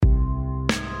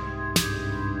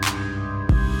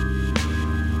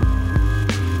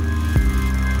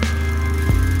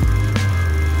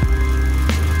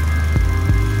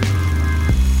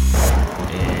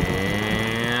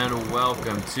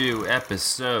to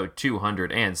episode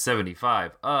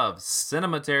 275 of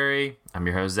Cinematary. I'm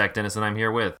your host, Zach Dennis, and I'm here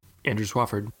with Andrew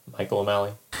Swafford. Michael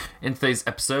O'Malley. In today's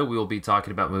episode, we will be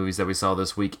talking about movies that we saw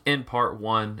this week in part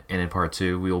 1, and in part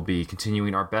 2, we will be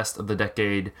continuing our best of the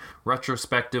decade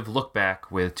retrospective look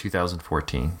back with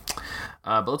 2014.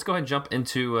 But let's go ahead and jump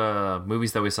into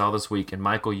movies that we saw this week. And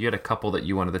Michael, you had a couple that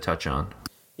you wanted to touch on.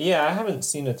 Yeah, I haven't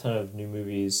seen a ton of new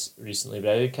movies recently, but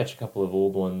I did catch a couple of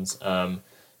old ones.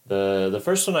 The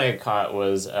first one I caught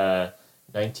was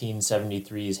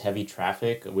 1973's Heavy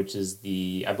Traffic, which is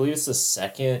I believe it's the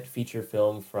second feature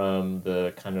film from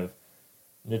the kind of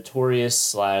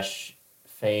notorious /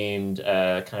 famed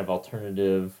kind of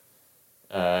alternative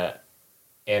animator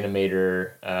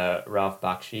Ralph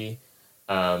Bakshi.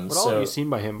 What all have you seen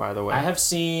by him, by the way? I've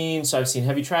seen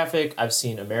Heavy Traffic, I've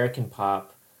seen American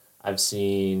Pop, I've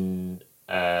seen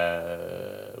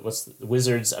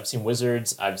Wizards, I've seen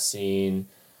Wizards, I've seen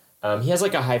he has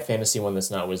like a high fantasy one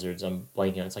that's not Wizards, I'm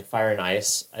blanking on it. It's like Fire and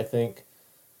Ice, I think.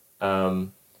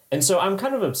 And so I'm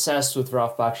kind of obsessed with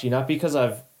Ralph Bakshi, not because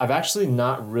I've actually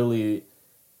not really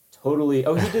totally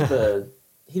he did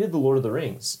the Lord of the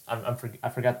Rings. I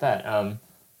forgot that.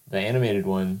 The animated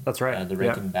one. That's right. The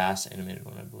Rankin Bass animated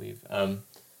one, I believe.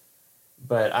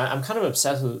 But I'm kind of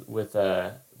obsessed with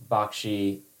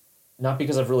Bakshi, not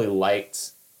because I've really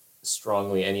liked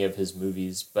strongly any of his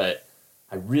movies, but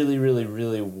I really, really,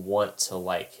 really want to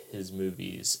like his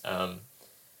movies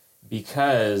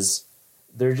because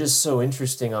they're just so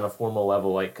interesting on a formal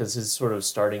level. Like, because his sort of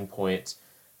starting point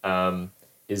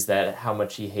is that how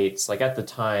much he hates, like at the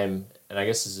time, and I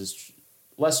guess this is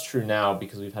less true now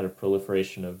because we've had a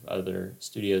proliferation of other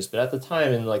studios, but at the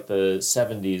time in like the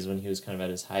 70s when he was kind of at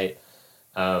his height,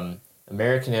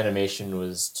 American animation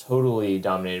was totally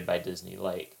dominated by Disney.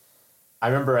 Like, I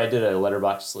remember I did a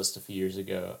Letterboxd list a few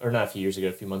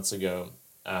months ago,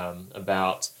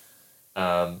 about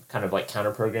kind of like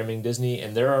counter-programming Disney,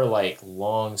 and there are like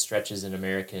long stretches in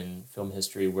American film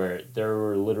history where there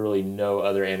were literally no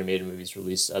other animated movies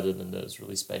released other than those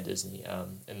released by Disney.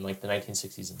 And like the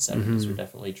 1960s and 70s were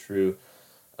definitely true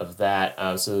of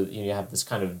that. So you have this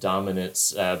kind of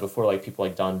dominance before like people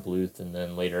like Don Bluth, and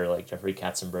then later like Jeffrey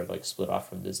Katzenberg like split off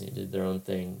from Disney and did their own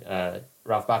thing.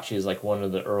 Ralph Bakshi is like one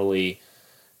of the early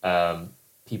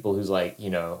people who's like,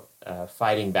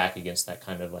 fighting back against that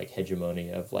kind of like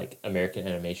hegemony of like American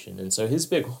animation. And so his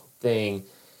big thing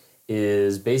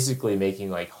is basically making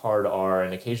like hard R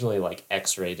and occasionally like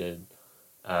X-rated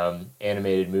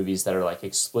animated movies that are like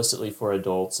explicitly for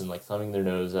adults and like thumbing their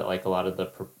nose at like a lot of the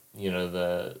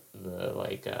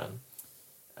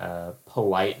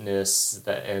politeness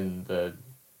that and the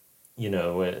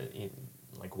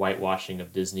like whitewashing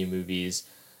of Disney movies.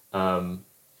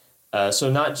 So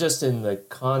not just in the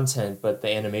content, but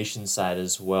the animation side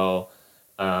as well.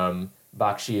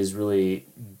 Bakshi is really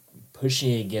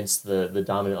pushing against the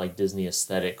dominant like Disney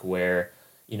aesthetic, where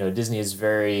Disney is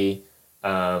very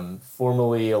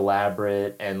formally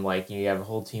elaborate, and like you have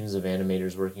whole teams of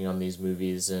animators working on these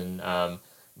movies, and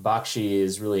Bakshi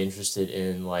is really interested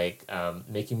in like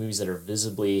making movies that are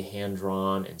visibly hand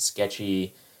drawn and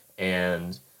sketchy,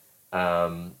 and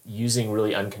using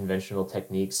really unconventional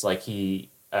techniques. Like he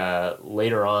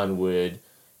later on would,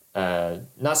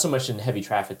 not so much in Heavy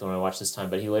Traffic the one I watched this time,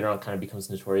 but he later on kind of becomes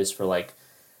notorious for like,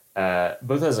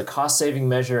 both as a cost-saving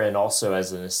measure and also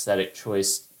as an aesthetic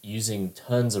choice, using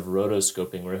tons of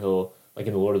rotoscoping, where he'll, like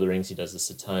in The Lord of the Rings, he does this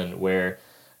a ton, where,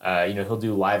 he'll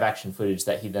do live action footage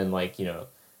that he then like,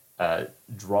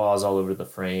 draws all over the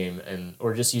frame,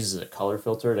 or just uses a color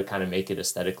filter to kind of make it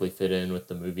aesthetically fit in with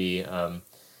the movie.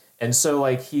 And so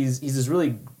like he's this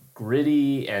really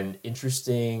gritty and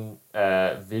interesting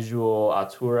visual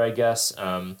auteur, I guess.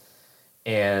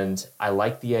 And I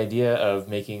like the idea of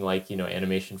making like,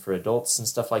 animation for adults and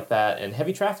stuff like that. And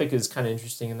Heavy Traffic is kind of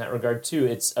interesting in that regard too.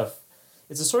 It's a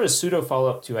sort of pseudo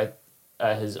follow-up to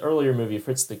his earlier movie,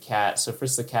 Fritz the Cat. So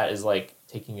Fritz the Cat is like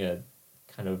taking a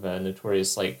kind of a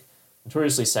notoriously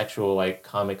sexual like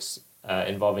comics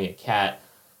involving a cat,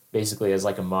 basically as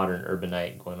like a modern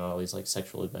urbanite going on all these like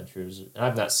sexual adventures. And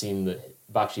I've not seen the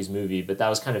Bakshi's movie, but that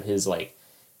was kind of his like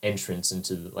entrance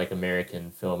into like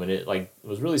American film, and it like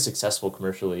was really successful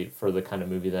commercially for the kind of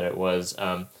movie that it was.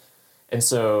 And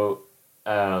so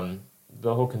the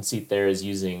whole conceit there is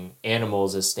using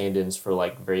animals as stand-ins for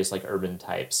like various like urban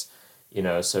types,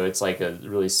 so it's like a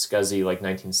really scuzzy like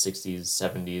 1960s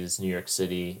 70s New York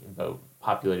City, but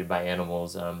populated by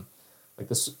animals. Like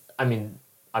this, I mean,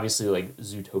 obviously like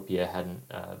Zootopia hadn't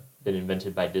been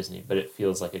invented by Disney, but it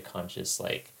feels like a conscious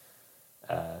like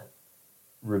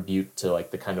rebuke to like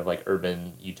the kind of like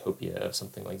urban utopia of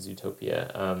something like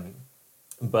Zootopia.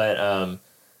 But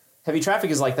Heavy Traffic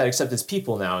is like that, except it's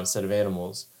people now instead of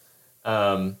animals.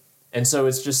 And so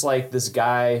it's just like this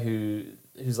guy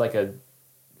who's like a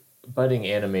budding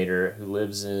animator who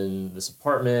lives in this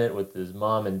apartment with his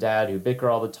mom and dad who bicker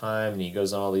all the time, and he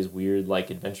goes on all these weird like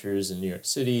adventures in New York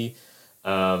City.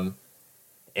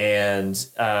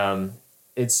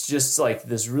 It's just like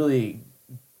this really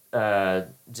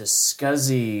just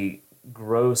scuzzy,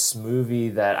 gross movie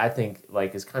that I think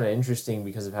like is kind of interesting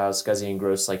because of how scuzzy and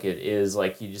gross like it is.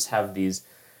 Like you just have these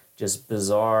just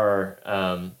bizarre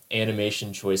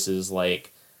animation choices,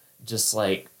 like just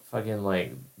like fucking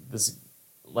like this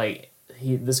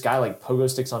guy like pogo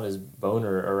sticks on his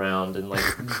boner around and like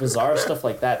bizarre stuff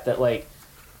like that like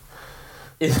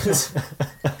is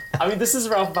I mean, this is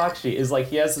Ralph Bakshi, is like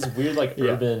he has this weird like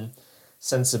urban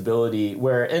sensibility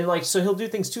where, and like so he'll do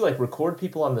things too, like record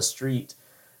people on the street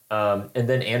and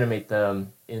then animate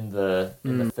them in the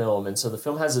film. And so the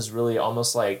film has this really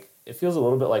almost like, it feels a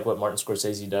little bit like what Martin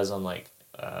Scorsese does on like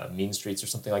Mean Streets or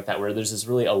something like that, where there's this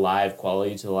really alive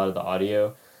quality to a lot of the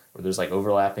audio, where there's like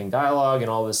overlapping dialogue and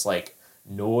all this like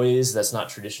noise that's not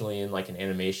traditionally in like an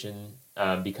animation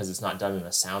because it's not done in a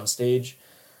soundstage.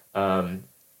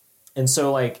 And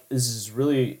so like this is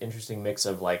really interesting mix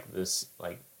of like this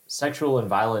like sexual and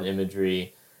violent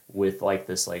imagery with like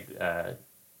this like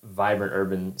vibrant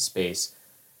urban space.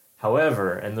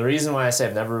 However, and the reason why I say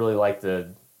I've never really liked the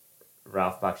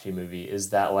Ralph Bakshi movie is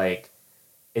that like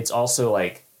it's also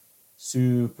like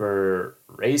super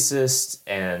racist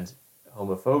and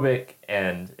homophobic,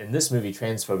 and in this movie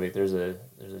transphobic. There's a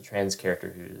trans character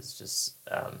who is just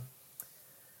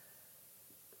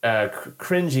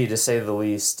cringy to say the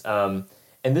least. And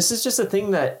this is just a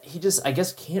thing that he just, I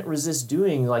guess, can't resist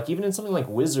doing. Like even in something like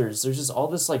Wizards, there's just all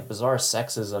this like bizarre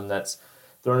sexism that's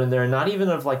thrown in there, not even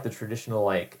of like the traditional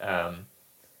like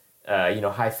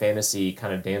high fantasy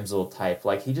kind of damsel type.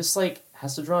 Like he just like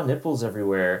has to draw nipples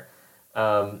everywhere.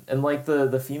 And like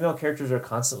the female characters are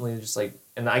constantly just like,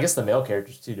 and I guess the male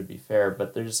characters too, to be fair,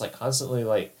 but they're just like constantly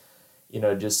like,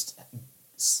 just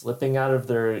slipping out of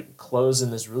their clothes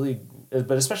in this really,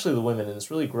 but especially the women, in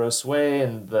this really gross way.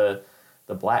 And the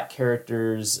black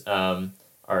characters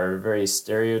are very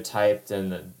stereotyped,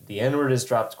 and the N-word is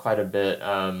dropped quite a bit.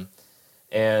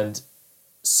 And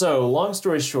so long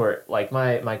story short, like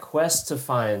my quest to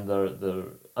find the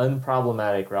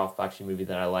unproblematic Ralph Bakshi movie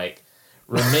that I like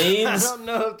remains. I don't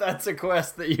know if that's a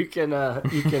quest that you can.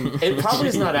 It probably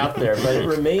is not out there, but it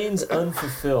remains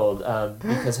unfulfilled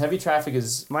because Heavy Traffic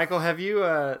is. Michael, have you?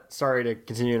 Sorry to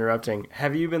continue interrupting.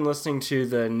 Have you been listening to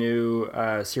the new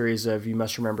series of You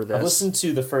Must Remember This? I listened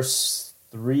to the first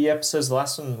 3 episodes. The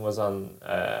last one was on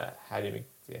How Do You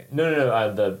Make?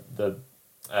 No.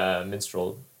 The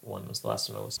Minstrel one was the last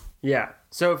one I listened to. Yeah.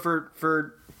 So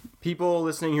for people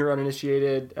listening who are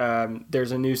uninitiated,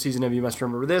 there's a new season of You Must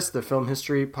Remember This, the film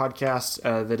history podcast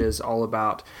that is all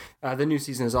about, the new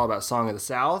season is all about Song of the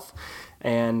South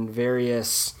and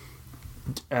various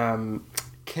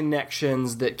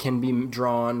connections that can be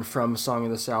drawn from Song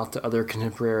of the South to other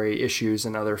contemporary issues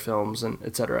and other films, and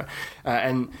etc.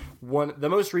 And the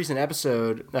most recent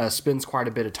episode spends quite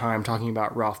a bit of time talking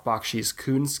about Ralph Bakshi's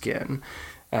Coonskin,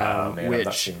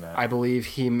 which I believe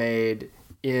he made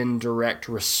in direct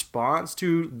response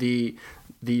to the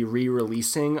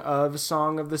re-releasing of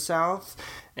Song of the South.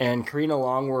 And Karina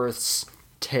Longworth's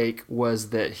take was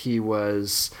that he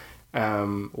was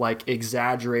like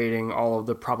exaggerating all of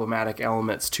the problematic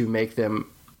elements to make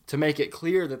it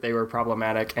clear that they were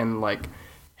problematic, and like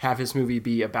have his movie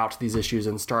be about these issues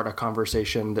and start a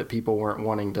conversation that people weren't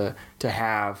wanting to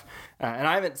have. And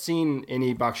I haven't seen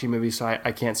any Bakshi movies, so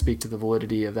I can't speak to the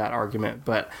validity of that argument,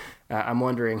 but I'm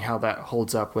wondering how that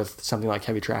holds up with something like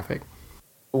Heavy Traffic.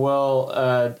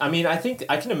 Well, I mean, I think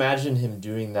I can imagine him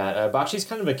doing that. Bakshi's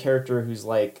kind of a character who's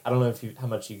like, I don't know how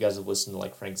much you guys have listened to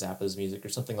like Frank Zappa's music or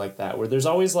something like that, where there's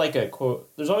always like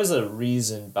there's always a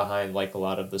reason behind like a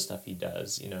lot of the stuff he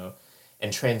does,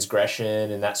 and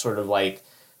transgression and that sort of like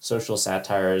social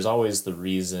satire is always the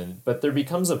reason. But there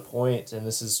becomes a point, and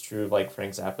this is true of like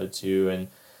Frank Zappa too, and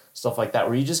stuff like that,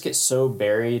 where you just get so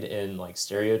buried in like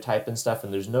stereotype and stuff,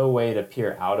 and there's no way to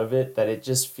peer out of it, that it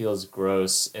just feels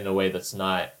gross in a way that's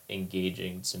not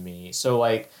engaging to me. So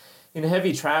like in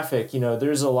Heavy Traffic,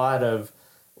 there's a lot of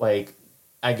like,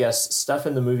 I guess, stuff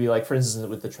in the movie, like for instance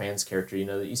with the trans character,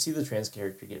 that you see the trans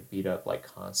character get beat up like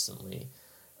constantly.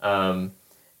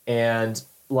 And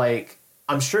like,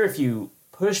 I'm sure if you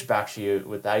push Bakshi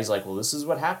with that, he's like, well, this is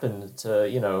what happened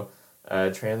to,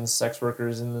 trans sex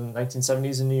workers in the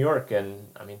 1970s in New York, and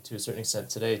I mean to a certain extent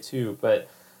today too. But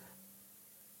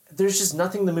there's just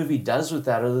nothing the movie does with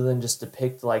that other than just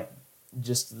depict like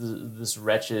just this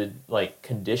wretched like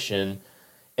condition.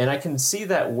 And I can see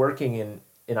that working in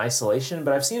isolation,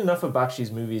 but I've seen enough of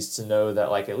Bakshi's movies to know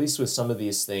that, like, at least with some of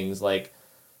these things, like,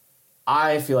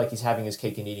 I feel like he's having his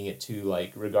cake and eating it too,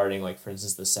 like, regarding, like, for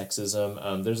instance, the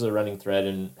sexism. There's a running thread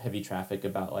in Heavy Traffic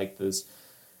about, like, this,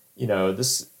 you know,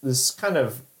 this kind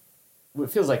of, it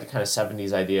feels like a kind of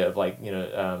 70s idea of, like, you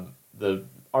know, the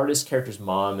artist character's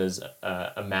mom is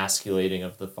emasculating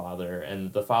of the father,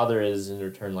 and the father is, in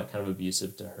return, like, kind of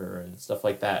abusive to her and stuff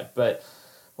like that. But,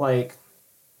 like,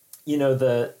 you know,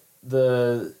 the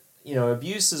you know,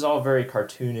 abuse is all very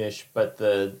cartoonish, but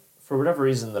for whatever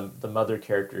reason, the mother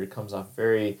character comes off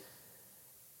very...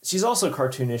 She's also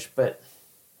cartoonish, but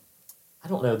I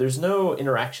don't know. There's no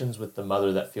interactions with the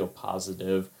mother that feel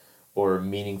positive or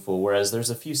meaningful, whereas there's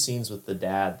a few scenes with the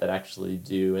dad that actually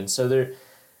do. And so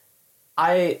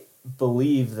I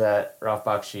believe that Ralph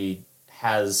Bakshi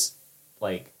has,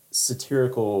 like,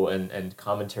 satirical and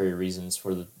commentary reasons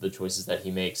for the choices that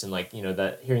he makes. And, like, you know,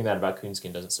 that hearing that about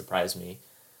Coonskin doesn't surprise me.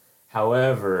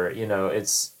 However, you know,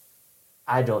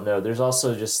 I don't know. There's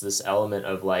also just this element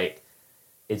of, like,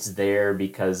 it's there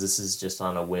because this is just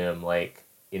on a whim. Like,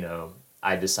 you know,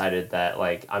 I decided that,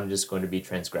 like, I'm just going to be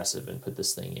transgressive and put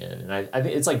this thing in. And I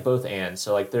think it's like both and.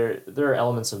 So, like, there are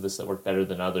elements of this that work better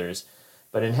than others.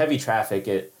 But in Heavy Traffic,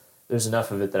 there's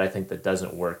enough of it that I think that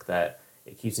doesn't work, that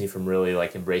it keeps me from really,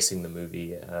 like, embracing the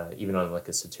movie, even on, like,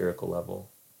 a satirical level.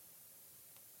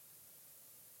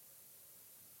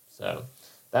 So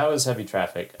that was Heavy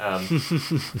Traffic. I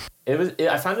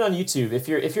found it on YouTube. If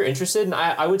you're interested, and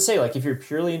I would say, like, if you're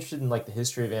purely interested in, like, the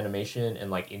history of animation and,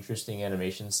 like, interesting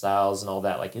animation styles and all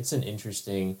that, like, it's an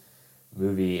interesting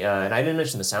movie. And I didn't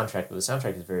mention the soundtrack, but the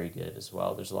soundtrack is very good as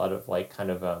well. There's a lot of, like, kind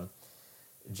of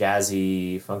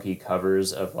jazzy, funky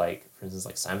covers of, like, for instance,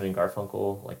 like Simon and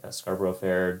Garfunkel, like that Scarborough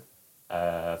Fair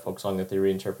folk song that they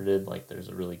reinterpreted. Like, there's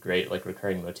a really great, like,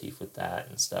 recurring motif with that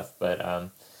and stuff. But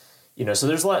you know, so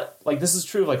there's a lot, like, this is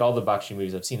true of, like, all the Bakshi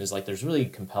movies I've seen, is, like, there's really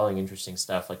compelling, interesting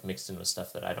stuff, like, mixed in with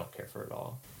stuff that I don't care for at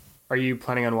all. Are you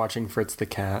planning on watching Fritz the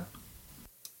Cat?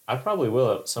 I probably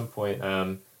will at some point.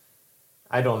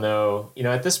 I don't know. You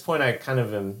know, at this point, I kind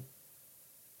of am,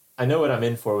 I know what I'm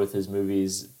in for with his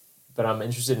movies, but I'm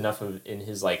interested enough in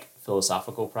his, like,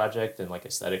 philosophical project and, like,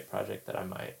 aesthetic project that I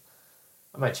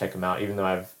might check him out, even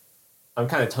though I'm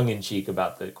kind of tongue-in-cheek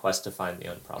about the quest to find the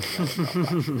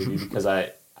unproblematic movie, because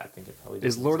I think it probably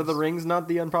is Lord of the Rings not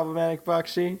the unproblematic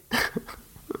Bakshi?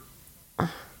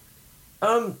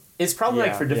 It's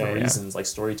problematic for different reasons, like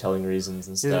storytelling reasons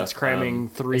and stuff. It's cramming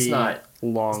three long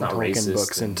Tolkien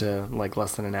books into, like,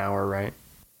 less than an hour, right?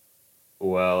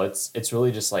 Well, it's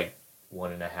really just, like,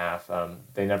 1.5.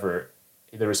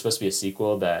 There was supposed to be a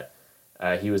sequel that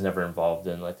he was never involved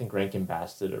in. I think Rankin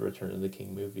Bass did a Return of the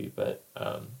King movie, but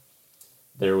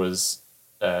there was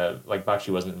like,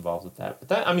 Bakshi wasn't involved with that. But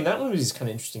that movie is kind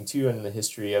of interesting too, in the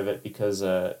history of it, because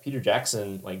Peter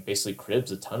Jackson, like, basically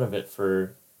cribs a ton of it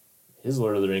for his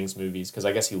Lord of the Rings movies, because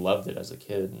I guess he loved it as a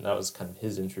kid, and that was kind of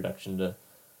his introduction to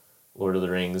Lord of the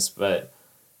Rings. But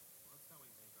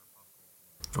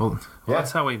well,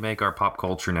 that's how we make our pop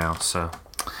culture now. So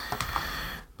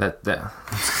that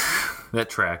that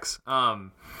tracks.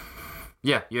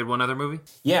 Yeah, you had one other movie?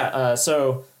 Yeah.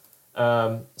 So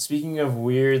speaking of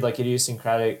weird, like,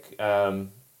 idiosyncratic,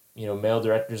 you know, male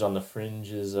directors on the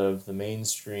fringes of the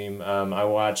mainstream, I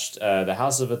watched The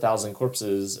House of a Thousand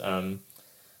Corpses,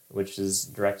 which is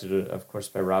directed, of course,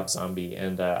 by Rob Zombie.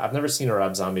 And I've never seen a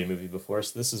Rob Zombie movie before,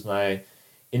 so this is my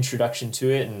introduction to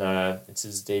it, and it's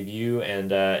his debut,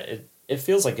 and it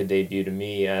feels like a debut to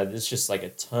me. There's just, like, a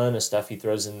ton of stuff he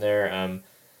throws in there.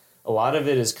 A lot of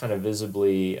it is kind of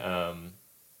visibly and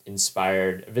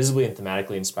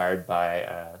thematically inspired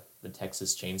by the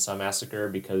Texas Chainsaw Massacre,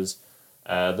 because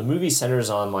the movie centers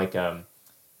on, like, I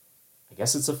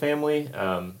guess it's a family,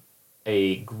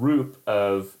 a group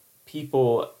of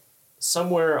people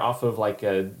somewhere off of, like,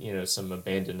 some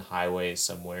abandoned highway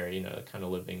somewhere, you know, kind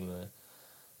of living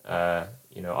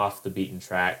off the beaten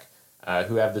track,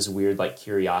 who have this weird, like,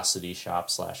 curiosity shop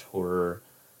 / horror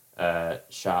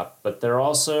shop, but they're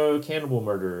also cannibal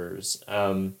murderers.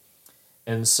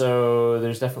 And so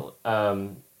there's definitely,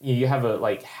 you have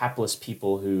like, hapless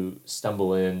people who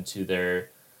stumble into their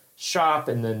shop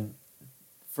and then,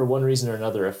 for one reason or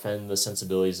another, offend the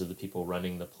sensibilities of the people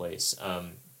running the place.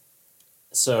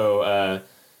 So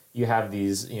you have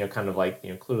these, you know, kind of, like,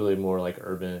 you know, clearly more, like,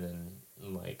 urban and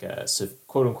like,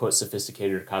 quote unquote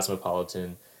sophisticated or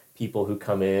cosmopolitan people who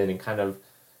come in and kind of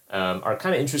are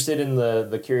kind of interested in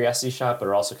the curiosity shop, but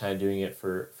are also kind of doing it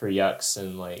for yucks,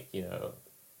 and, like, you know,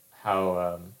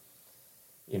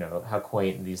 how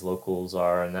quaint these locals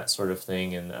are and that sort of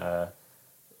thing. And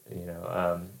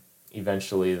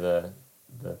eventually the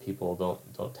the people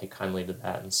don't take kindly to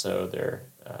that, and so they're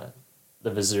the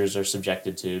visitors are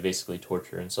subjected to basically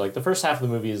torture. And so like the first half of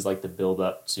the movie is like the build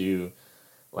up to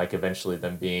like eventually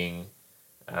them being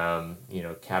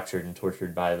captured and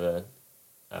tortured by the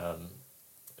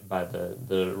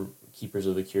keepers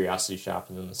of the curiosity shop,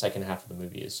 and then the second half of the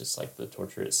movie is just like the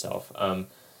torture itself.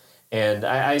 And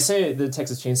I say the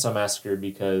Texas Chainsaw Massacre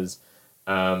because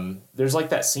there's like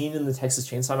that scene in the Texas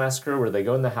Chainsaw Massacre where they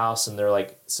go in the house and they're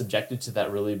like subjected to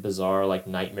that really bizarre like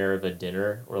nightmare of a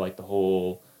dinner where like the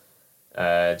whole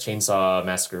Chainsaw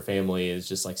Massacre family is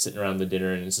just like sitting around the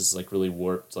dinner, and it's just like really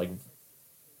warped. Like,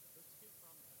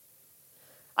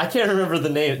 I can't remember the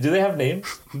name. Do they have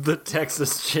names? The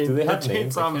Texas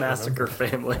Chainsaw Massacre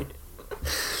family.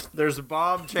 There's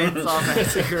Bob Chainsaw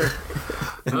Massacre.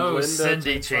 Oh, Linda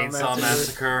Cindy Chainsaw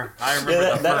Massacre. I remember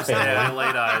Yeah, the that first day family. I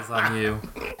laid eyes on you.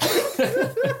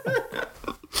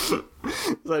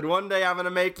 Said, one day I'm going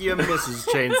to make you a Mrs.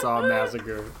 Chainsaw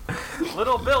Massacre.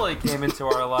 Little Billy came into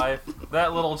our life.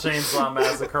 That little Chainsaw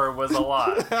Massacre was a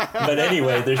lot. But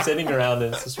anyway, they're sitting around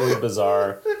and it's this really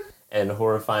bizarre and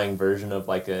horrifying version of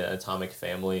like an atomic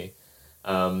family.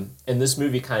 And this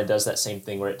movie kind of does that same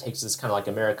thing where it takes this kind of like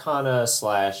Americana /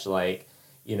 like,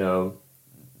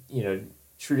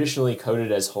 traditionally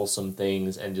coded as wholesome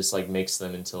things and just like makes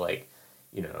them into like,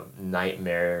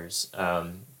 nightmares.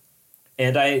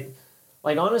 And I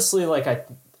like, honestly, like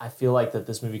I feel like that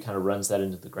this movie kind of runs that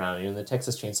into the ground. In the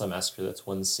Texas Chainsaw Massacre, that's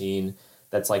one scene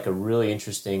that's like a really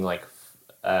interesting like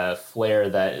flair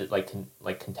that it, like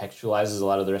contextualizes a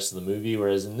lot of the rest of the movie.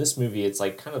 Whereas in this movie, it's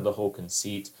like kind of the whole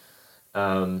conceit,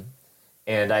 and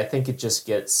I think it just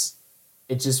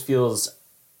feels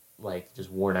like just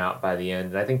worn out by the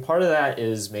end. And I think part of that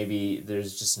is maybe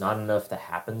there's just not enough that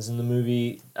happens in the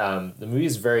movie. The movie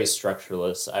is very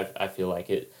structureless. I feel like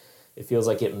it feels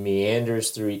like it meanders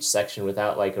through each section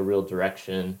without like a real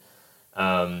direction.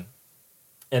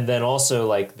 And then also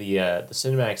like the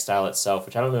cinematic style itself,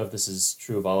 which I don't know if this is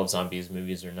true of all of Zombie's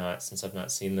movies or not, since I've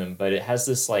not seen them, but it has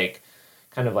this like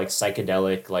kind of like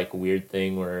psychedelic, like weird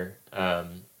thing where a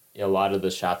lot of the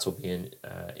shots will be in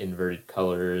inverted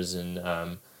colors, and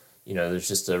there's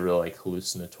just a real like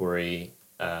hallucinatory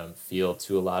feel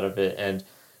to a lot of it, and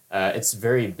it's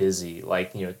very busy.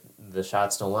 Like the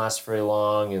shots don't last very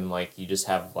long, and like you just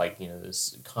have like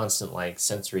this constant like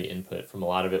sensory input from a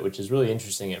lot of it, which is really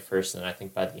interesting at first, and I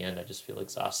think by the end I just feel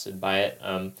exhausted by it.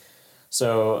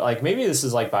 So like maybe this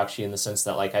is like Bakshi in the sense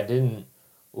that like I didn't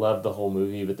love the whole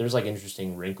movie, but there's like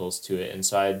interesting wrinkles to it, and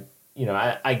so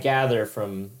I gather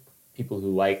from people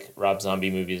who like Rob Zombie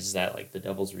movies that like The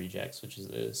Devil's Rejects, which is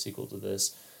the sequel to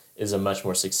this, is a much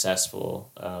more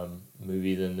successful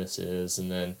movie than this is. And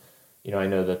then I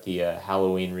know that the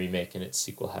Halloween remake and its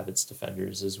sequel have its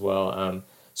defenders as well.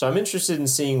 So I'm interested in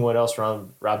seeing what else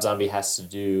Rob Zombie has to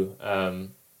do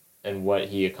and what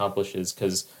he accomplishes,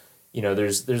 because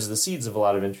there's the seeds of a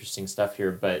lot of interesting stuff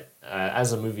here, but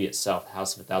as a movie itself,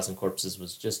 House of a Thousand Corpses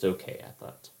was just okay, I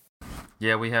thought.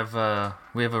 Yeah, we have a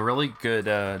really good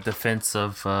defense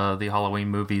of the Halloween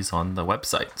movies on the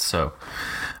website, so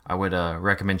I would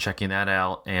recommend checking that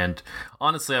out. And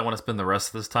honestly, I want to spend the rest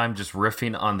of this time just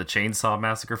riffing on the Chainsaw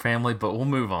Massacre family, but we'll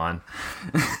move on.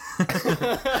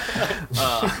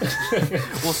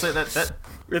 We'll say that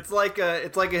It's like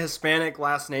a Hispanic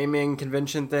last naming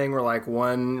convention thing where like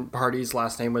one party's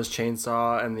last name was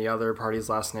Chainsaw and the other party's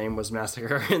last name was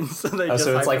Massacre, and so they just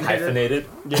so it's like hyphenated.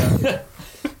 Yeah.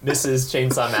 Mrs.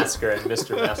 Chainsaw Massacre and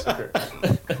Mr. Massacre.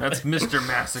 that's Mr.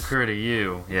 Massacre to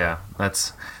you. Yeah,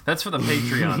 that's for the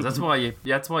Patreons.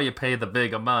 That's why you pay the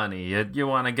big money. You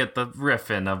want to get the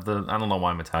riffing of the. I don't know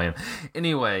why I'm Italian.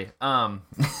 Anyway,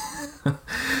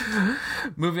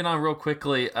 moving on real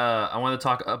quickly. I want to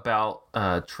talk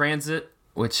about Transit,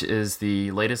 which is the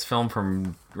latest film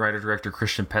from writer-director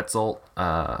Christian Petzold.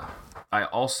 I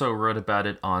also wrote about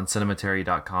it on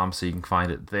Cinematary.com, so you can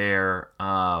find it there.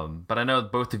 But I know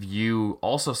both of you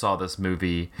also saw this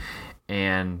movie,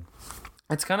 and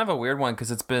it's kind of a weird one because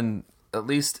it's been, at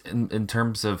least in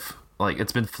terms of, like,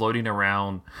 it's been floating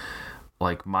around,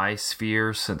 like, my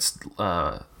sphere since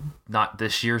not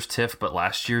this year's TIFF, but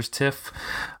last year's TIFF.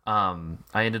 I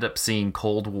ended up seeing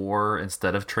Cold War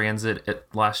instead of Transit at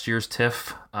last year's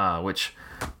TIFF, which,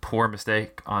 poor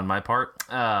mistake on my part.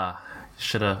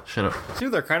 Shoulda. See,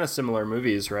 they're kind of similar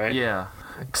movies, right? Yeah,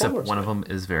 except one of them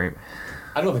is very.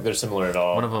 I don't think they're similar at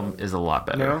all. One of them is a lot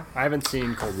better. No, I haven't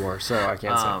seen Cold War, so I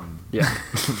can't say. Yeah,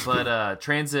 but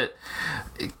Transit,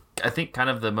 I think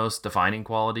kind of the most defining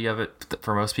quality of it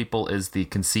for most people is the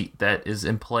conceit that is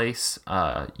in place.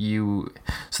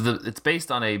 It's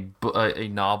based on a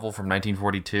novel from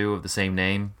 1942 of the same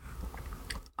name.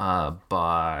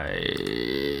 by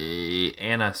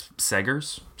Anna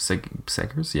Segers.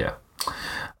 Segers, yeah.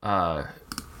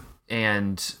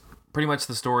 And pretty much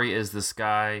the story is this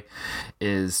guy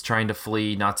is trying to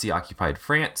flee Nazi-occupied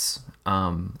France,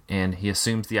 and he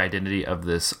assumes the identity of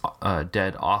this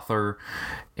dead author,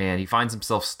 and he finds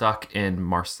himself stuck in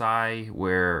Marseille,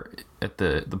 where at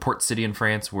the port city in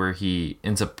France, where he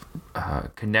ends up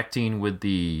connecting with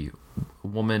the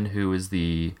woman who is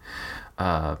the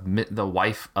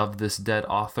wife of this dead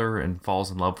author and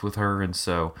falls in love with her. And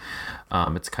so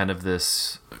it's kind of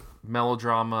this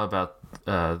melodrama about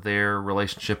their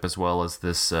relationship, as well as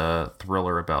this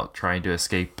thriller about trying to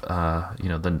escape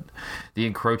the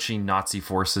encroaching Nazi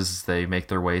forces as they make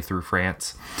their way through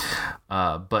France.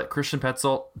 But Christian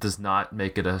Petzold does not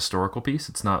make it a historical piece.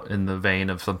 It's not in the vein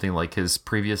of something like his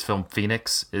previous film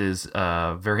Phoenix. It is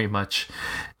very much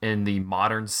in the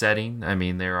modern setting. I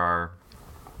mean, there are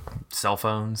cell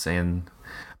phones and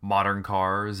modern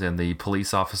cars, and the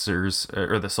police officers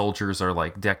or the soldiers are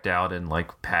like decked out in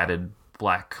like padded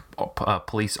black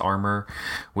police armor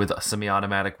with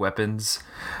semi-automatic weapons,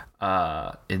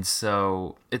 and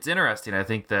so it's interesting. I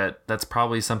think that's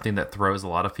probably something that throws a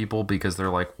lot of people, because they're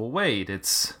like, well, wait,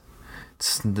 it's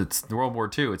World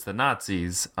War II. It's the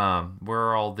Nazis. Where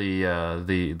are all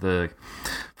the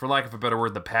for lack of a better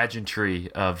word, the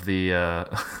pageantry of the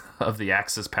of the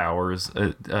Axis powers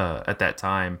at that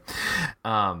time?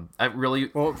 Well,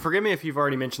 forgive me if you've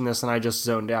already mentioned this and I just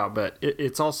zoned out, but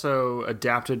it's also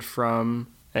adapted from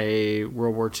a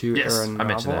World War II era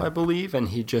novel, I believe, and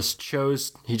he just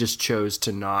chose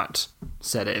to not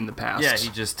set it in the past. Yeah, he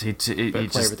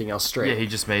play everything else straight. Yeah, he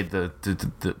just made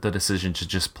the decision to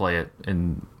just play it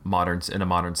in a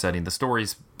modern setting. The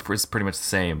story's is pretty much the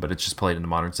same, but it's just played in a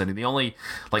modern setting. The only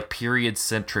like period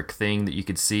centric thing that you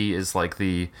could see is like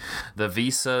the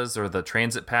visas or the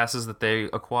transit passes that they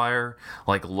acquire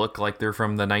like look like they're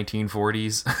from the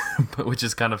 1940s, but which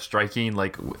is kind of striking,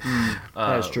 like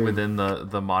within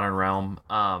the modern realm.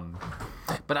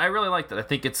 But I really like that. I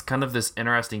think it's kind of this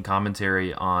interesting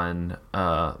commentary on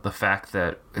the fact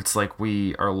that it's like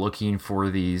we are looking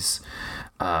for these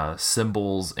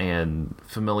symbols and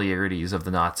familiarities of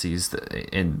the Nazis,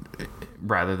 and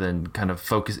rather than kind of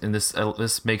focus in this,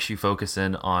 this makes you focus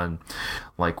in on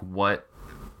like what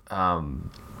not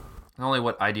only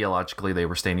what ideologically they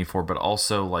were standing for, but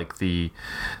also like the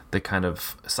kind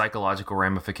of psychological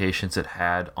ramifications it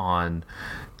had on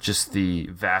just the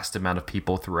vast amount of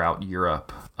people throughout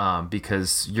Europe,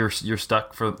 because you're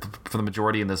stuck for the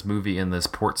majority in this movie in this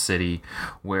port city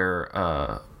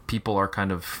where people are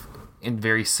kind of in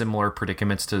very similar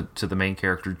predicaments to the main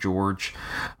character George.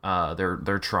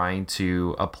 They're trying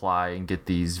to apply and get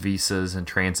these visas and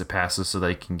transit passes so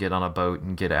they can get on a boat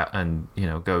and get out and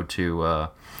go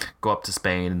up to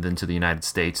Spain and then to the United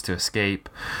States to escape.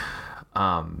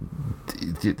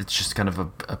 It's just kind of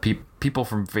people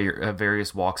from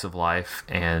various walks of life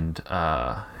and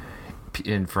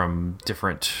from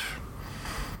different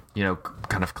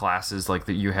kind of classes. Like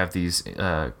that, you have these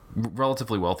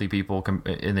relatively wealthy people,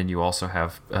 and then you also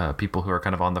have people who are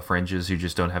kind of on the fringes who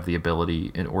just don't have the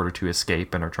ability in order to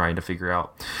escape and are trying to figure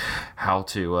out how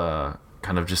to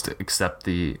kind of just accept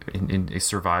and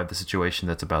survive the situation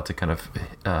that's about to kind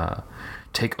of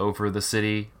take over the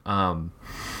city. I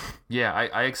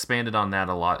expanded on that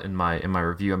a lot in my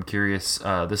review. I'm curious.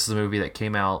 This is a movie that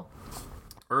came out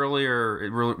earlier.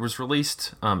 It was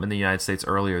released in the United States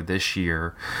earlier this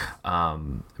year. I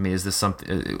mean, is this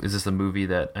a movie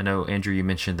that, I know, Andrew, you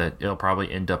mentioned that it'll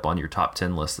probably end up on your top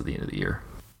 10 list at the end of the year?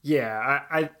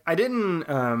 Yeah, I didn't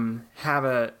have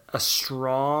a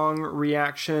strong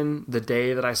reaction the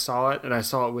day that I saw it, and I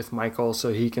saw it with Michael,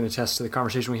 so he can attest to the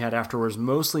conversation we had afterwards,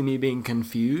 mostly me being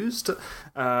confused,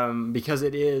 because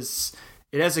it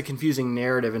has a confusing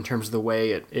narrative in terms of the way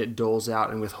it doles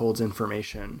out and withholds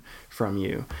information from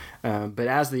you. But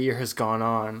as the year has gone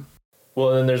on...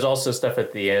 Well, and there's also stuff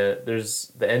at the end.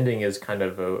 The ending is kind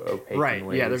of opaque. Right,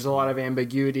 yeah, there's a lot of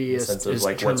ambiguity in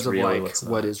terms of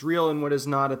what is real and what is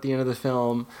not at the end of the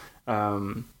film.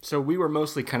 So we were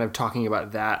mostly kind of talking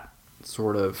about that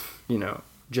sort of,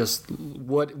 just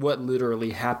what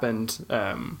literally happened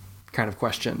kind of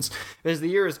questions. As the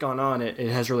year has gone on, it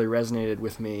has really resonated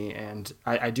with me, and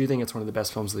I do think it's one of the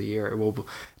best films of the year. It will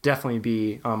definitely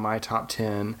be on my top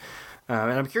 10.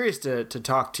 And I'm curious to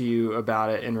talk to you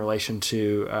about it in relation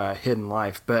to Hidden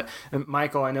Life. But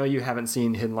Michael, I know you haven't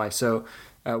seen Hidden Life, so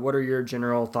what are your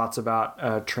general thoughts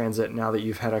about Transit now that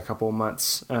you've had a couple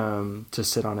months to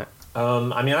sit on it?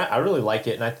 I mean, I really like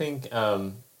it, and I think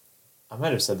I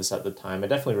might have said this at the time. I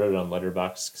definitely wrote it on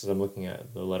Letterboxd because I'm looking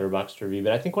at the Letterboxd review.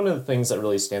 But I think one of the things that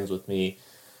really stands with me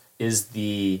is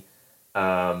the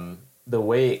the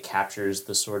way it captures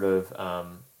the sort of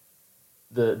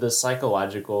the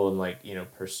psychological and like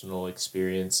personal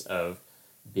experience of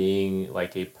being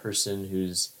like a person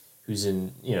who's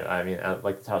in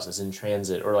like the title says, in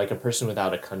transit, or like a person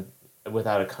without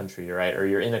a country, right? Or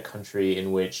you're in a country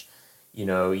in which you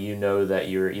know that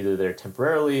you're either there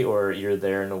temporarily or you're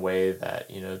there in a way that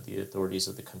the authorities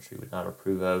of the country would not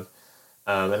approve of,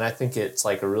 and I think it's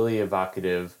like a really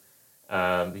evocative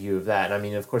view of that. And I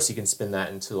mean, of course, you can spin that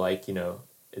into like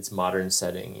its modern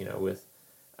setting, with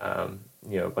a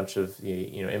bunch of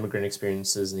immigrant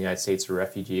experiences in the United States or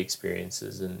refugee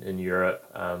experiences in Europe,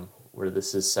 where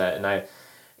this is set. And I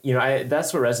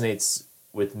that's what resonates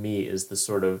with me, is the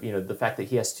sort of the fact that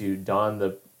he has to don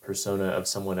the persona of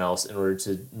someone else in order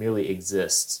to merely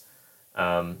exist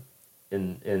in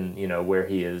where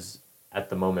he is at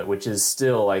the moment, which is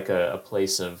still like a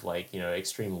place of like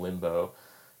extreme limbo,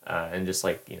 and just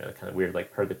like kind of weird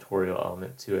like purgatorial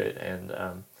element to it. And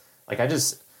like I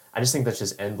just think that's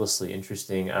just endlessly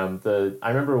interesting. I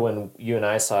remember when you and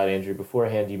I saw it, Andrew,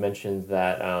 beforehand, you mentioned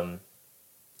that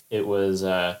it was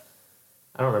I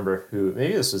don't remember who,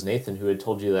 maybe this was Nathan, who had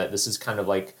told you that this is kind of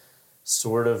like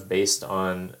sort of based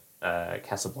on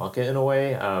Casablanca in a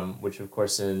way, which of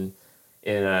course in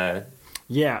yeah.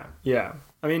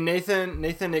 I mean,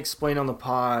 Nathan explained on the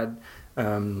pod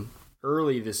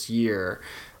early this year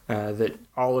that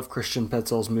all of Christian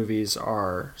Petzold's movies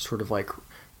are sort of like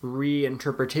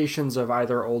reinterpretations of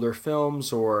either older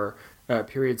films or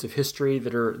periods of history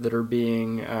that are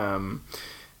being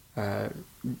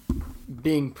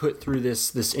put through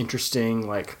this interesting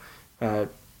like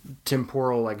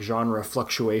temporal like genre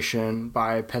fluctuation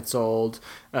by Petzold,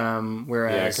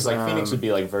 whereas because like Phoenix would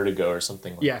be like Vertigo or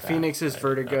something like that. Phoenix is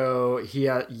Vertigo.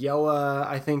 Yella,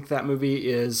 I think that movie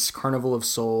is Carnival of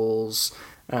Souls,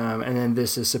 and then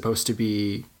this is supposed to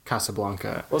be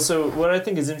Casablanca. Well, so what I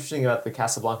think is interesting about the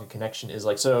Casablanca connection is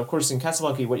like, so of course in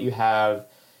Casablanca what you have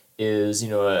is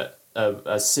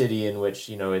a city in which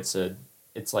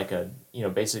it's like a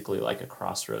basically like a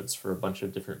crossroads for a bunch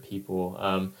of different people,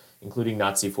 including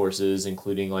Nazi forces,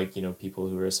 including like people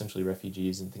who are essentially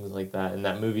refugees and things like that in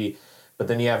that movie. But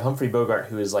then you have Humphrey Bogart,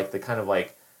 who is like the kind of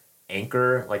like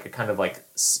anchor, like a kind of like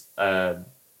a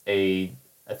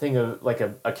thing of like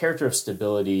a character of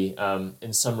stability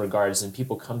in some regards, and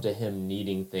people come to him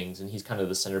needing things, and he's kind of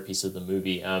the centerpiece of the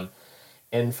movie.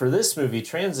 And for this movie,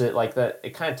 Transit, like that,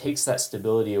 it kind of takes that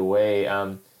stability away.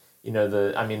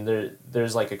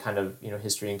 There's like a kind of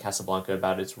history in Casablanca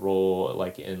about its role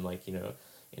like in like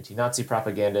anti-Nazi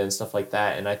propaganda and stuff like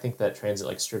that, and I think that Transit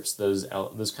like strips those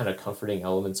kind of comforting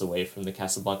elements away from the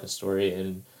Casablanca story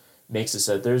and makes it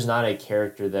so that there's not a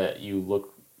character that you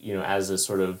look as a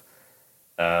sort of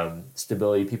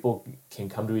stability. People can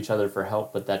come to each other for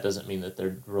help, but that doesn't mean that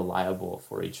they're reliable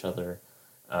for each other,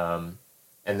 and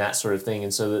that sort of thing.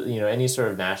 And so that any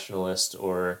sort of nationalist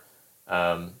or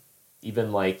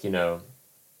even like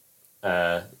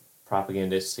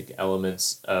propagandistic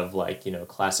elements of like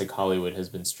classic Hollywood has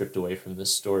been stripped away from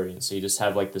this story, and so you just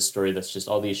have like this story that's just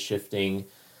all these shifting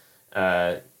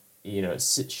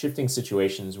shifting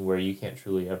situations where you can't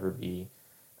truly ever be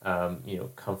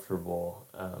comfortable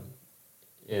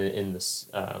in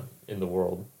the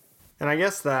world. And I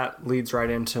guess that leads right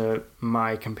into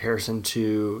my comparison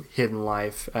to Hidden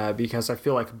Life, because I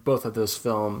feel like both of those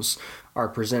films are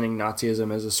presenting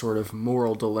Nazism as a sort of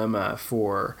moral dilemma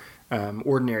for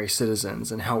ordinary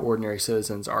citizens and how ordinary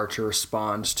citizens are to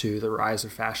respond to the rise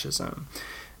of fascism.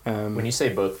 When you say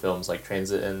both films, like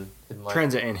Transit and Hidden Life?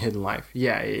 Transit and Hidden Life,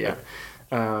 yeah.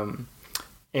 Okay.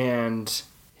 And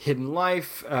Hidden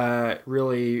Life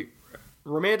really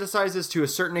romanticizes to a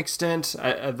certain extent,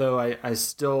 though I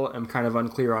still am kind of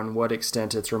unclear on what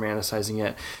extent it's romanticizing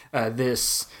it.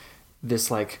 This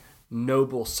like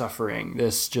noble suffering,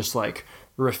 this just like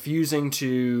refusing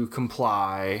to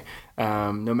comply,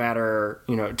 no matter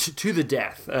to the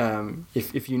death.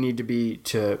 If you need to be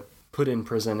put in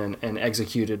prison and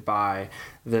executed by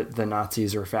the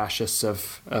Nazis or fascists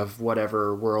of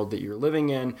whatever world that you're living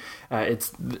in, it's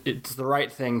the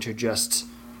right thing to just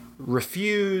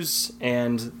refuse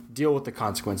and deal with the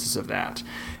consequences of that.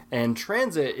 And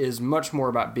Transit is much more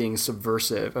about being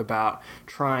subversive, about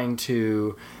trying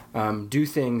to do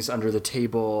things under the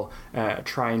table,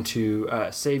 trying to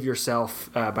save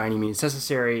yourself by any means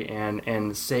necessary,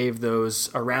 and save those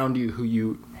around you who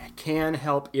you can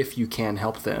help if you can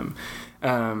help them.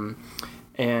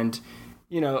 And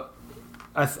a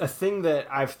thing that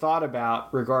I've thought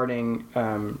about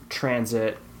regarding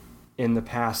Transit in the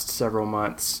past several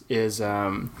months is,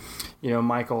 Michael,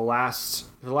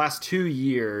 the last 2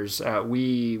 years,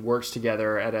 we worked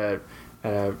together at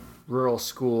a rural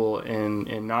school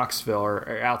in Knoxville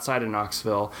or outside of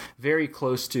Knoxville, very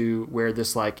close to where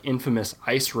this like infamous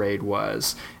ice raid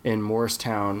was in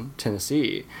Morristown,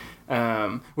 Tennessee.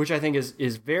 Which I think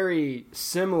is very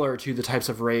similar to the types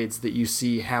of raids that you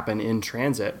see happen in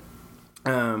Transit.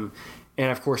 And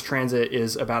of course, Transit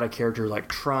is about a character like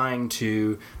trying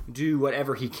to do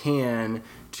whatever he can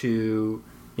to,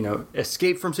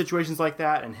 escape from situations like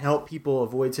that and help people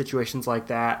avoid situations like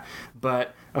that.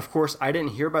 But of course, I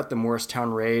didn't hear about the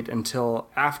Morristown raid until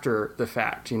after the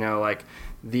fact. Like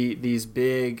these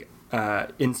big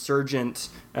insurgent,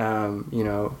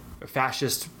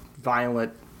 fascist,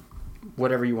 violent,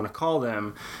 whatever you want to call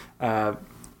them,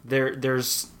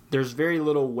 there's very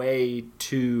little way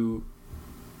to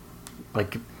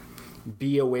like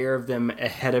be aware of them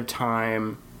ahead of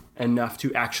time enough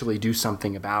to actually do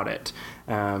something about it,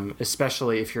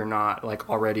 especially if you're not like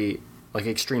already like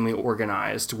extremely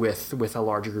organized with a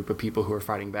larger group of people who are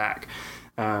fighting back.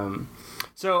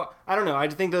 So I don't know. I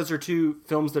think those are two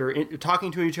films that are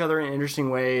talking to each other in interesting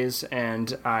ways,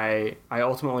 and I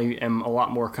ultimately am a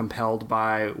lot more compelled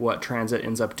by what Transit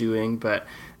ends up doing. But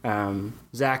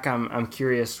Zach, I'm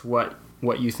curious what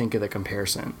you think of the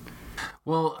comparison.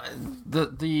 Well,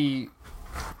 the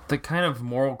kind of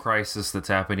moral crisis that's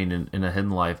happening in A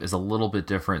Hidden Life is a little bit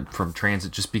different from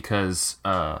Transit, just because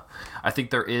I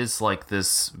think there is like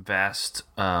this vast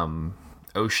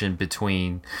ocean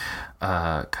between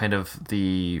kind of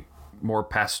the more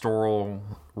pastoral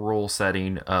rural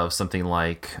setting of something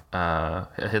like A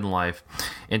Hidden Life.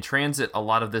 In Transit, a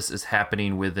lot of this is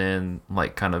happening within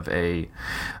like kind of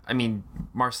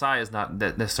Marseille is not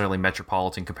necessarily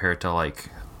metropolitan compared to like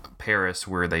Paris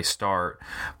where they start,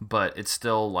 but it's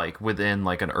still like within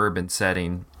like an urban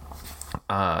setting.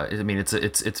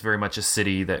 It's very much a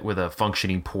city that with a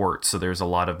functioning port, so there's a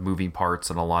lot of moving parts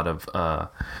and a lot of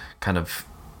kind of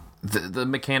the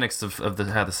mechanics of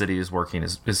how the city is working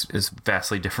is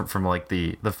vastly different from like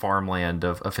the farmland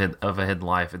of A Hidden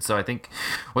Life. And so I think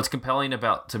what's compelling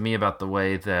about the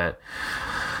way that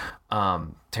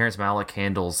Terrence Malick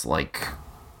handles like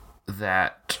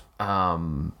that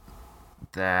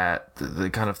that the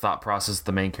kind of thought process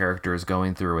the main character is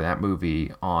going through in that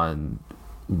movie on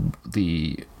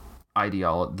the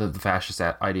fascist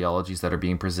ideologies that are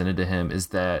being presented to him is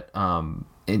that and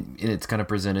it's kind of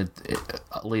presented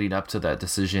leading up to that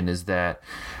decision is that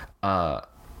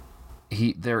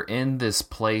they're in this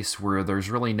place where there's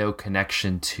really no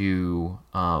connection to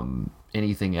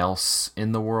anything else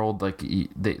in the world. Like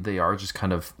they are just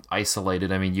kind of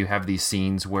isolated. I mean, you have these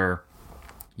scenes where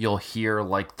you'll hear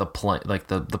like the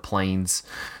planes,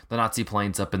 the Nazi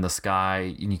planes up in the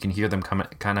sky, and you can hear them coming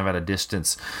kind of at a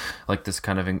distance, like this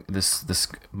kind of this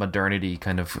modernity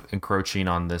kind of encroaching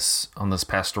on this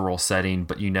pastoral setting,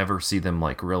 but you never see them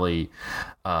like really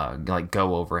like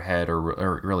go overhead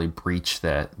or really breach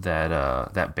that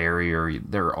barrier.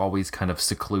 They're always kind of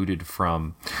secluded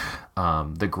from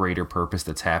the greater purpose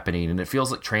that's happening, and it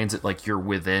feels like Transit, like you're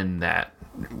within that,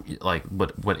 like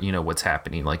what what's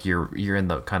happening, like you're in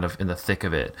the kind of in the thick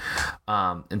of it.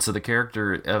 And so the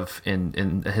character of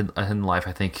in A Hidden Life,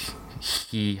 I think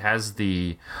he has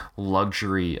the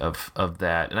luxury of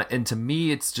that, and to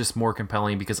me it's just more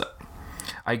compelling because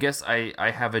I guess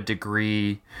I have a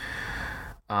degree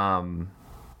it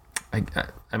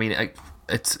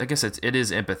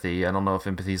is empathy. I don't know if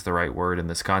empathy is the right word in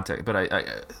this context,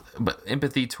 but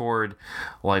empathy toward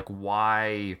like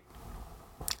why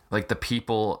like the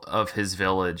people of his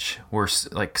village were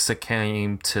like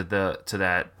succumbed to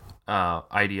that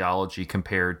ideology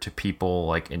compared to people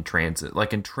like in Transit.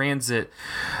 Like in Transit,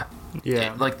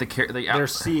 yeah, like they're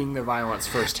seeing the violence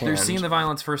firsthand. They're seeing the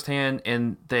violence firsthand,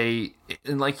 and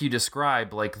like you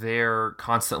described, like they're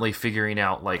constantly figuring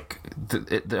out like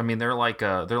they're like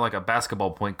a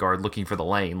basketball point guard looking for the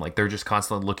lane. Like they're just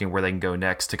constantly looking where they can go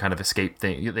next to kind of escape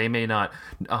things. They may not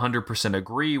 100%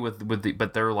 agree with the,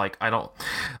 but they're like I don't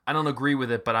agree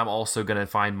with it, but I'm also going to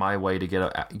find my way to get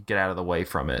out of the way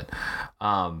from it.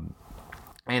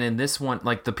 And in this one,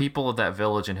 like the people of that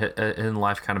village in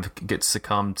life kind of get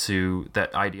succumbed to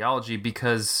that ideology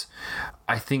because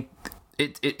I think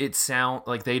it sounds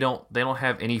like they don't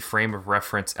have any frame of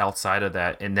reference outside of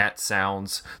that, and that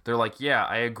sounds, they're like, yeah,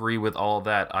 I agree with all of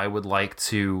that. I would like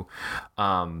to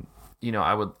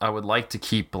I would like to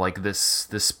keep like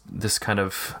this kind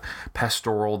of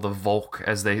pastoral, the Volk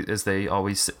as they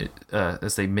always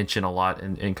as they mention a lot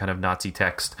in kind of Nazi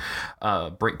text,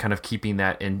 kind of keeping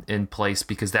that in place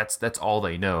because that's all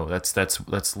they know.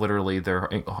 That's literally their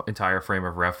entire frame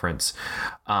of reference.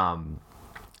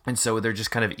 And so they're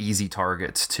just kind of easy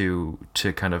targets to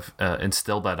kind of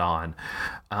instill that on.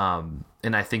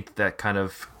 And I think that kind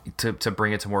of to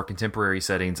bring it to more contemporary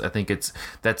settings, I think it's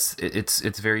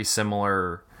very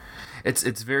similar.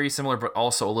 It's very similar, but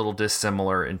also a little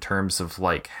dissimilar in terms of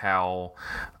like how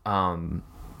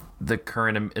the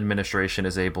current administration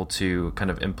is able to kind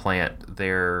of implant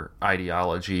their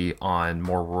ideology on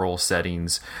more rural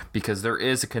settings, because there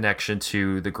is a connection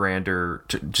to the grander,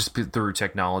 just through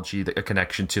technology, a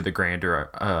connection to the grander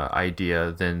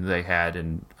idea than they had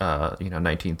in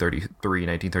 1933,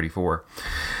 1934.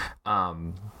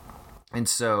 And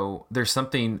so there's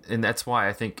something, and that's why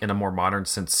I think in a more modern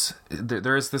sense,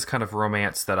 there is this kind of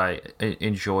romance that I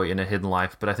enjoy in A Hidden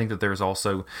Life, but I think that there's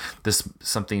also this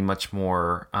something much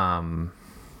more,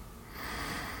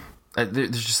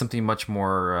 there's just something much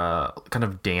more kind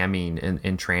of damning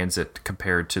in Transit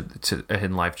compared to A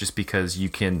Hidden Life, just because you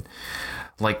can,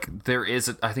 like, there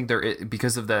is, I think there is,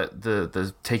 because of that,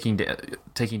 the taking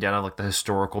down of like the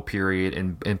historical period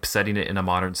and setting it in a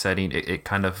modern setting, it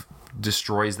kind of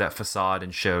destroys that facade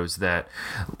and shows that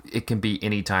it can be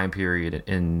any time period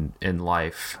in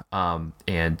life,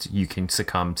 and you can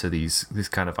succumb to these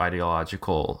kind of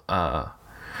ideological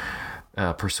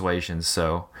persuasions.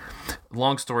 So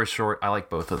long story short, I like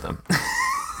both of them.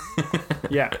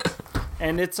 Yeah.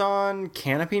 And it's on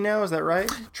Canopy now, is that right?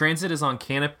 Transit is on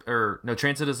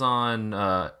Transit is on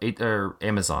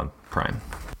Amazon Prime.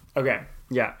 Okay.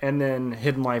 Yeah, and then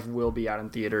Hidden Life will be out in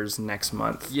theaters next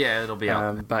month. Yeah, it'll be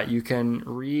out. But you can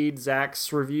read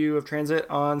Zach's review of Transit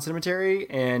on Cinematary,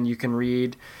 and you can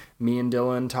read me and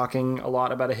Dylan talking a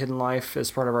lot about A Hidden Life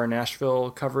as part of our Nashville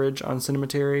coverage on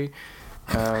Cinematary.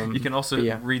 You can also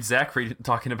read Zach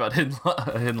talking about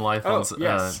Hidden Life on his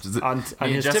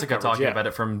Jessica coverage, talking about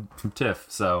it from TIFF.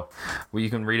 So you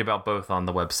can read about both on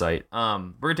the website.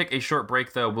 We're going to take a short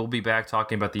break, though. We'll be back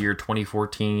talking about the year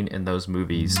 2014 and those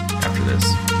movies after this.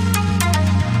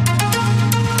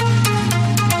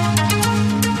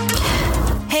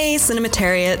 Hey,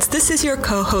 Cinematariats. This is your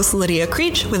co-host Lydia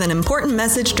Creech with an important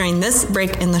message during this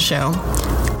break in the show.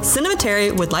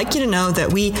 Cinematary would like you to know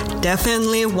that we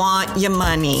definitely want your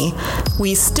money.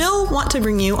 We still want to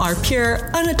bring you our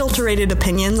pure, unadulterated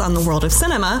opinions on the world of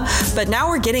cinema, but now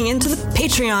we're getting into the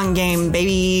Patreon game,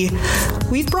 baby.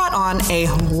 We've brought on a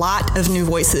lot of new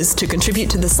voices to contribute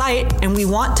to the site, and we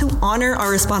want to honor our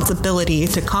responsibility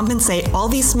to compensate all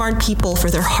these smart people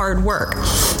for their hard work.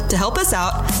 To help us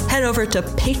out, head over to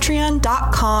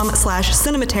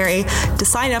patreon.com/cinematary to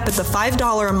sign up at the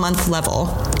 $5 a month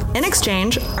level. In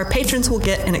exchange, our patrons will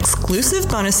get an exclusive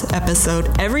bonus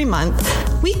episode every month,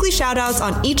 weekly shoutouts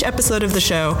on each episode of the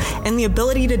show, and the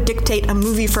ability to dictate a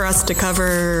movie for us to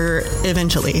cover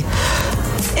eventually.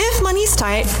 If money's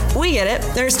tight, we get it.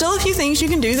 There are still a few things you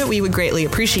can do that we would greatly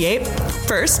appreciate.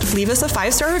 First, leave us a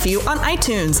 5-star review on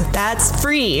iTunes. That's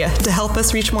free to help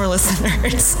us reach more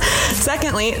listeners.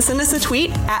 Secondly, send us a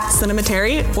tweet at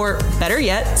Cinematary, or better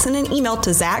yet, send an email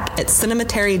to Zach at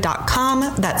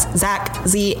cinematary.com. That's Zach,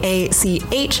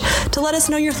 Z-A-C-H, to let us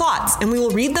know your thoughts, and we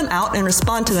will read them out and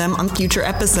respond to them on future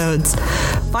episodes.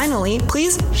 Finally,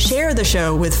 please share the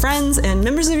show with friends and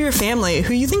members of your family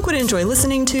who you think would enjoy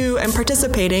listening to and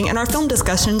participating in our film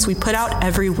discussions we put out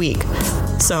every week.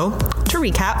 So, to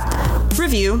recap,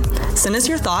 review, send us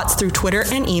your thoughts through Twitter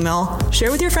and email,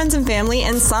 share with your friends and family,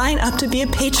 and sign up to be a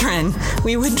patron.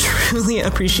 We would truly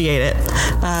appreciate it.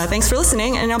 Thanks for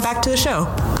listening, and now back to the show.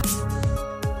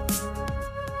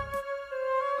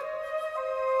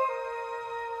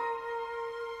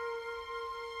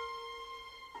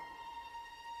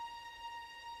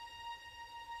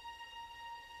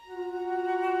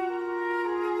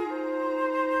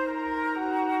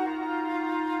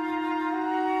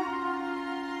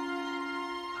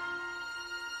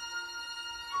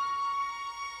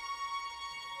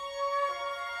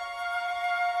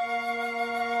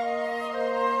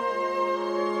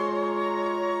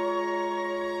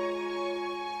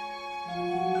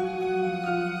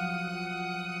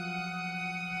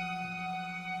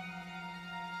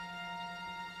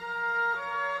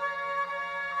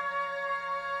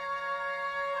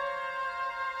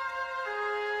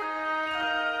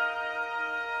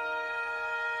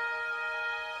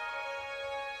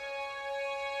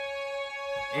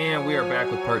 And we are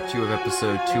back with part 2 of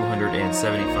episode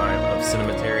 275 of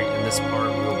Cinematary. In this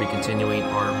part, we will be continuing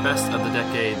our best of the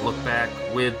decade look back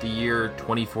with the year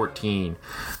 2014. I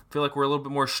feel like we're a little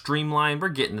bit more streamlined. We're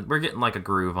getting like a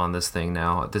groove on this thing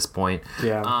now at this point.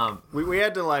 Yeah. We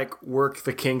had to like work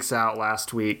the kinks out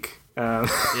last week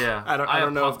Yeah, I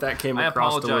don't know if that came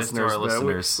across to listeners, our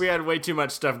listeners. We had way too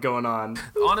much stuff going on.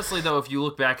 Honestly, though, if you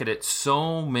look back at it,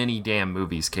 so many damn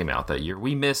movies came out that year.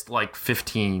 We missed like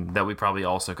 15 that we probably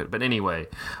also could. But anyway,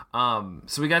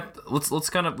 so we got let's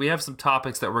kind of we have some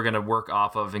topics that we're gonna work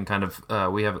off of, and kind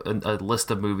of we have a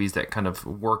list of movies that kind of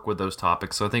work with those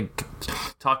topics. So I think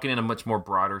talking in a much more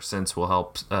broader sense will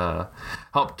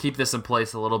help keep this in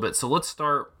place a little bit. So let's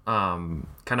start kind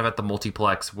of at the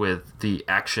multiplex with the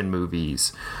action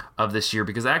movies of this year,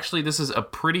 because actually this is a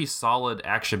pretty solid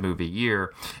action movie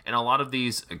year, and a lot of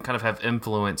these kind of have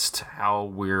influenced how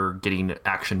we're getting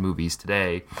action movies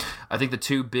today. I think the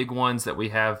two big ones that we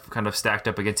have kind of stacked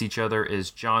up against each other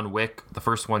is John Wick, the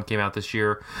first one came out this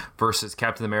year, versus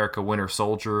Captain America Winter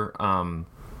Soldier.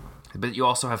 But you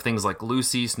also have things like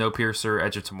Lucy, Snowpiercer,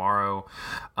 Edge of Tomorrow.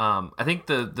 I think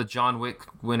the John Wick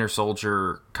Winter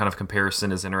Soldier kind of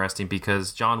comparison is interesting,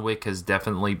 because John Wick has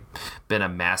definitely been a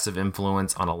massive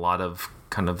influence on a lot of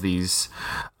kind of these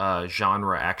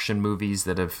genre action movies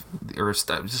that have, or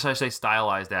just I say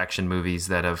stylized action movies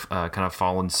that have kind of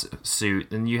fallen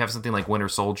suit. And you have something like Winter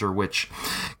Soldier, which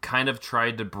kind of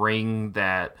tried to bring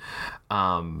that...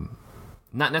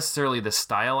 not necessarily the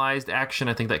stylized action.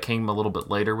 I think that came a little bit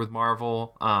later with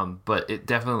Marvel, but it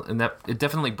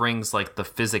definitely brings like the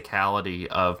physicality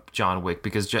of John Wick,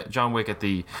 because John Wick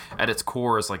at its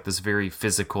core is like this very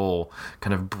physical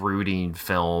kind of brooding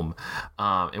film,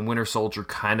 and Winter Soldier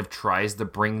kind of tries to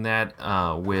bring that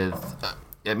with.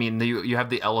 I mean, you have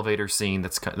the elevator scene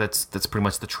that's pretty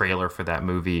much the trailer for that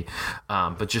movie,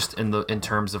 but just in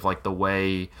terms of like the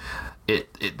way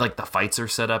it like the fights are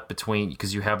set up between,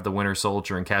 because you have the Winter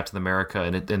Soldier and Captain America,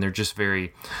 and they're just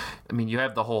very, I mean, you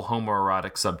have the whole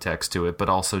homoerotic subtext to it, but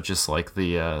also just like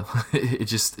the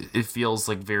it feels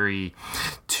like very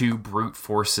two brute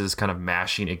forces kind of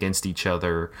mashing against each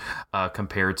other,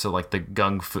 compared to like the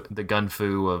gun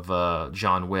fu of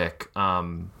John Wick.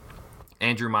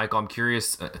 Andrew, Michael, I'm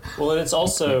curious. Well, and it's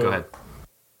also... Go ahead.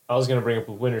 I was going to bring up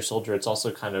with Winter Soldier. It's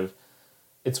also kind of...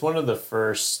 It's one of the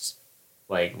first,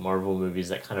 like, Marvel movies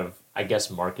that kind of, I guess,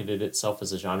 marketed itself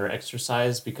as a genre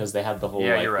exercise, because they had the whole,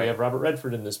 you're right. We have Robert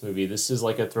Redford in this movie. This is,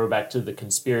 like, a throwback to the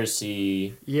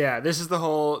conspiracy... Yeah, this is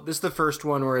the first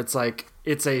one where it's like,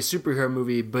 it's a superhero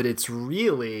movie, but it's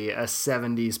really a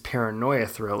 70s paranoia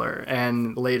thriller.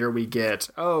 And later we get,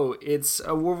 it's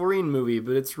a Wolverine movie,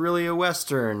 but it's really a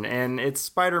Western. And it's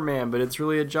Spider-Man, but it's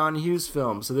really a John Hughes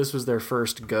film. So this was their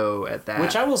first go at that.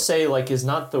 Which I will say, like, is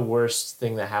not the worst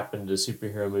thing that happened to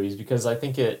superhero movies, because I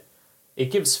think it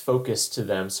gives focus to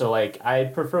them. So, like, I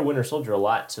prefer Winter Soldier a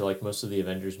lot to, like, most of the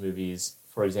Avengers movies,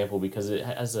 for example, because it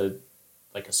has a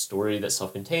story that's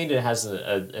self-contained. It has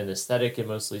an aesthetic it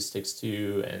mostly sticks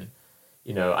to, and,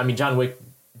 you know, I mean, John Wick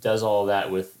does all of that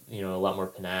with, you know, a lot more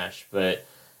panache. But,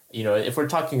 you know, if we're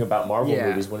talking about Marvel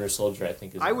movies, Winter Soldier, I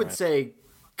think is... I would say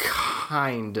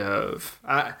kind of.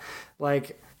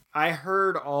 I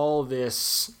heard all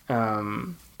this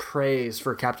praise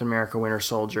for Captain America Winter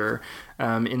Soldier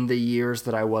in the years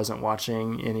that I wasn't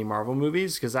watching any Marvel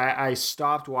movies, because I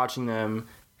stopped watching them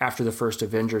after the first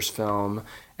Avengers film,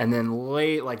 and then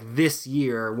late, like this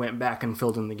year, went back and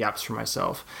filled in the gaps for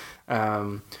myself.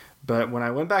 But when I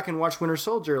went back and watched Winter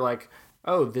Soldier, like,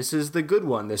 this is the good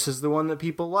one. This is the one that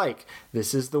people like.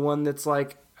 This is the one that's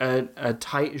like a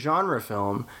tight genre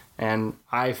film, and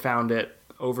I found it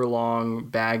overlong,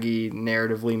 baggy,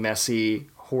 narratively messy,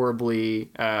 horribly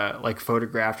like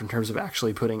photographed in terms of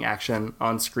actually putting action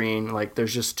on screen. Like,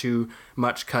 there's just too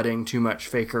much cutting, too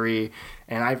much fakery,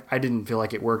 and I didn't feel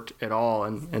like it worked at all.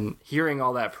 And hearing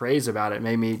all that praise about it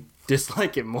made me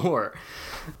dislike it more.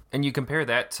 And you compare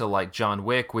that to like John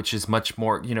Wick, which is much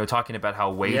more, you know, talking about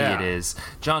how weighty it is.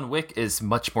 John Wick is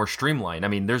much more streamlined. I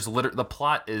mean, there's the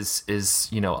plot is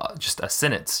you know, just a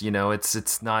sentence. You know,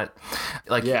 it's not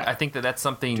like, I think that's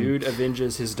something. Dude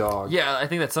avenges his dog. Yeah, I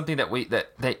think that's something that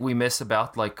we miss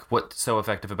about like what's so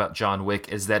effective about John Wick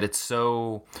is that it's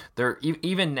so there.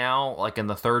 Even now, like in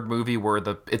the third movie, where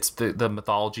the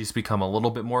mythology's become a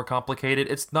little bit more complicated.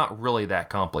 It's not really that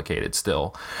complicated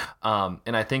still,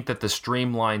 and I think that the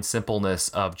streamlined simpleness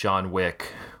of John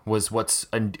Wick was what's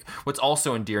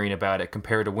also endearing about it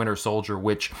compared to Winter Soldier,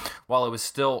 which, while it was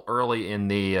still early in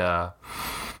the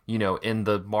in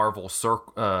the Marvel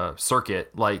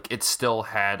circuit, like it still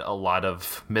had a lot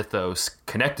of mythos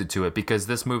connected to it, because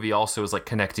this movie also is like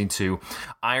connecting to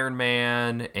Iron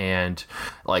Man and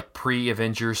like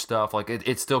pre-Avengers stuff. Like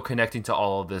it's still connecting to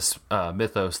all of this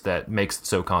mythos that makes it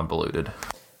so convoluted.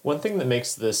 One thing that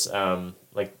makes this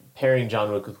like pairing John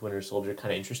Wick with Winter Soldier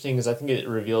kind of interesting is I think it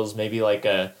reveals maybe like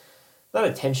not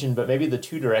a tension, but maybe the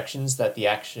two directions that the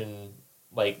action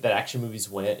like that action movies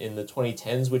went in the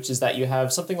 2010s, which is that you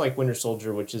have something like Winter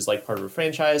Soldier, which is like part of a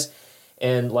franchise,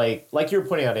 and like you were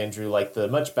pointing out, Andrew, like the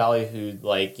much ballyhooed,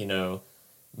 like, you know,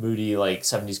 moody like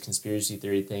 70s conspiracy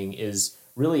theory thing is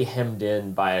really hemmed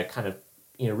in by a kind of,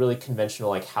 you know, really conventional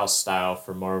like house style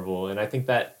for Marvel. And I think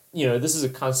that, you know, this is a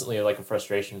constantly like a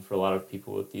frustration for a lot of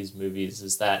people with these movies,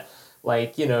 is that,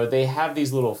 like, you know, they have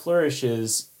these little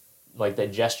flourishes like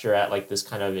that gesture at like this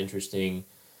kind of interesting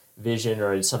vision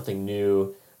or something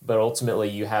new, but ultimately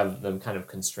you have them kind of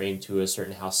constrained to a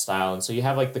certain house style. And so you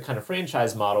have like the kind of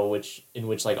franchise model in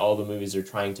which like all the movies are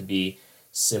trying to be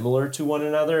similar to one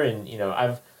another. And, you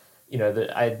know,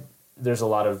 there's a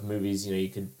lot of movies, you know, you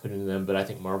could put into them, but I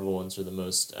think Marvel ones are the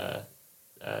most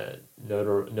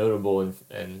notable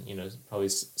and you know, probably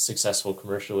successful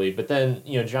commercially. But then,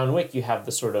 you know, John Wick, you have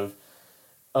the sort of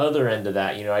other end of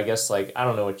that, you know, I guess, like, I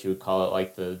don't know what you would call it,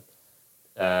 like the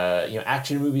you know,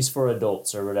 action movies for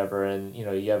adults or whatever. And, you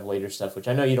know, you have later stuff, which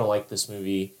I know you don't like this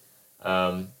movie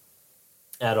at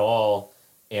all,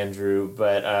 Andrew,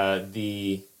 but I'm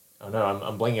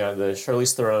blanking on the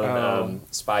Charlize Theron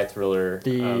spy thriller,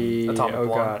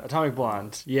 Atomic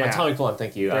Blonde. Yeah, Atomic Blonde.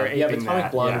 Thank you. You have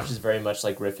Atomic Blonde, which is very much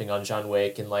like riffing on John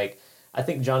Wick, and like I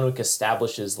think John Wick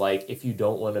establishes, like, if you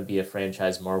don't want to be a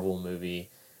franchise Marvel movie,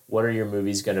 what are your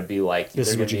movies going to be like? This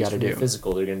is what you got to do.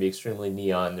 Physical. They're going to be extremely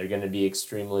neon. They're going to be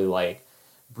extremely like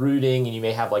brooding, and you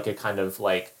may have like a kind of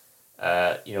like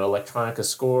you know, electronica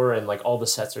score, and like all the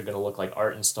sets are going to look like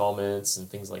art installments and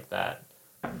things like that.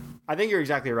 I think you're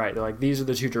exactly right. Like, these are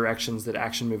the two directions that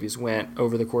action movies went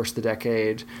over the course of the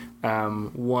decade.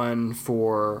 One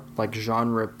for like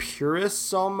genre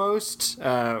purists almost,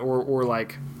 or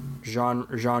like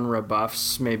genre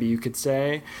buffs, maybe you could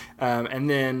say, and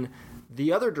then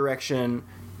the other direction,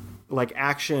 like,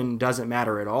 action doesn't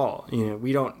matter at all. You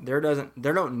know, there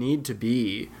don't need to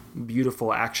be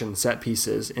beautiful action set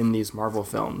pieces in these Marvel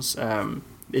films.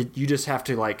 You just have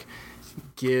to like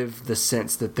give the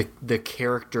sense that the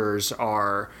characters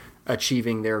are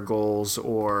achieving their goals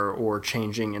or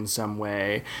changing in some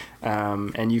way,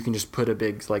 and you can just put a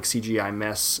big like CGI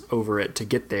mess over it to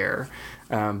get there.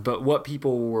 But what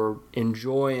people were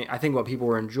enjoying, I think what people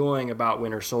were enjoying about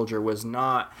Winter Soldier was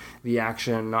not the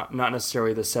action, not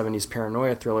necessarily the 70s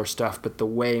paranoia thriller stuff, but the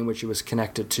way in which it was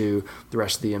connected to the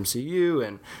rest of the MCU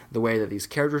and the way that these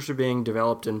characters are being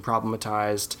developed and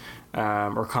problematized,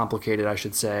 or complicated, I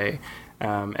should say.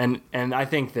 And I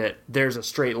think that there's a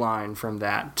straight line from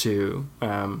that to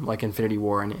like Infinity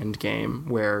War and Endgame,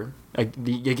 where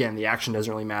the action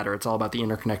doesn't really matter. It's all about the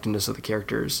interconnectedness of the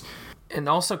characters. And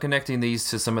also connecting these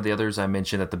to some of the others I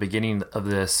mentioned at the beginning of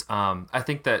this, I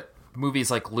think that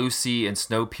movies like Lucy and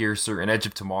Snowpiercer and Edge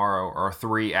of Tomorrow are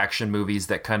three action movies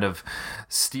that kind of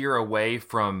steer away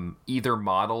from either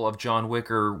model of John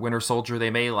Wick or Winter Soldier.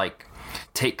 They may like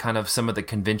take kind of some of the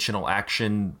conventional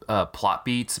action plot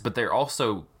beats, but they're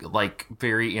also like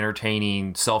very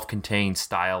entertaining, self-contained,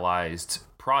 stylized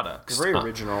products. Very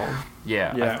original.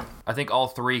 Yeah. I think all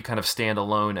three kind of stand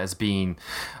alone as being,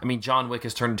 I mean, John Wick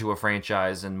has turned into a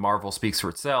franchise and Marvel speaks for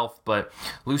itself, but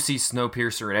Lucy,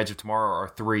 Snowpiercer, and Edge of Tomorrow are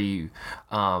three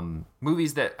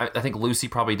movies that I think Lucy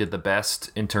probably did the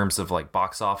best in terms of like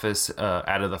box office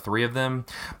out of the three of them,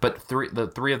 but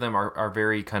the three of them are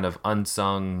very kind of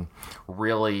unsung,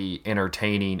 really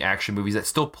entertaining action movies that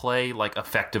still play like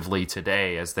effectively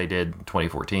today as they did in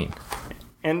 2014.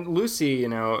 And Lucy, you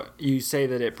know, you say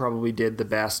that it probably did the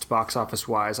best box office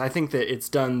wise. I think that it's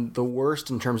done the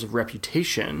worst in terms of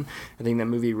reputation. I think that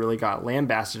movie really got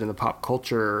lambasted in the pop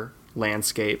culture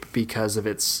landscape because of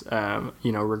its,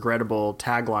 regrettable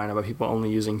tagline about people only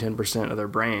using 10% of their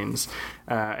brains.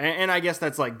 And I guess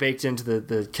that's like baked into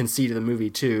the conceit of the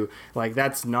movie too. Like,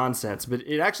 that's nonsense, but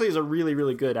it actually is a really,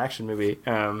 really good action movie.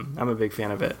 I'm a big fan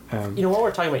of it. While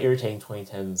we're talking about irritating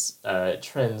 2010s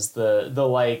trends, the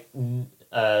like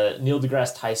Neil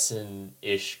deGrasse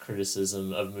Tyson-ish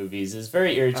criticism of movies is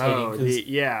very irritating.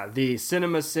 The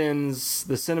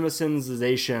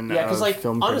CinemaSins-ization. Yeah, because like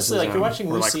film honestly, like you're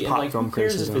watching Lucy, like, and like who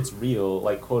cares if it's real,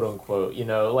 like quote unquote, you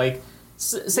know, like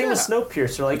same with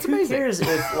Snowpiercer. Like, who cares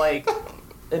if like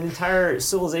an entire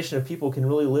civilization of people can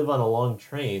really live on a long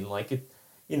train? Like, it,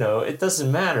 you know, it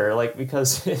doesn't matter, like,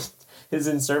 because it is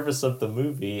in service of the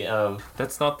movie.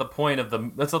 That's not the point of the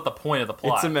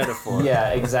plot. It's a metaphor. Yeah,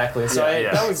 exactly. So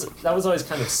that was always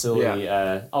kind of silly.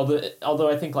 Yeah. Although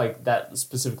I think like that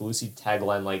specific Lucy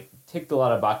tagline like ticked a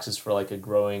lot of boxes for like a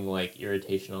growing like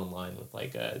irritation online with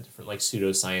like different like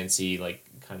pseudoscience-y like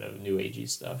kind of new agey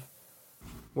stuff.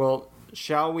 Well,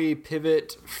 shall we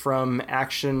pivot from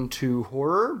action to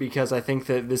horror? Because I think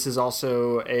that this is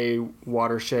also a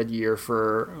watershed year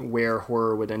for where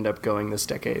horror would end up going this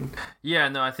decade. Yeah,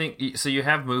 no, I think so. You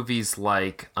have movies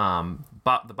like The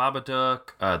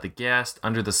Babadook, The Guest,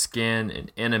 Under the Skin,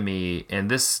 and Enemy, and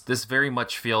this very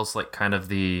much feels like kind of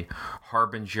the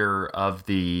harbinger of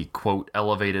the quote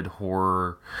elevated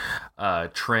horror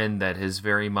trend that is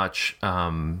very much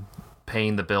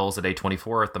paying the bills at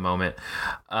A24 at the moment.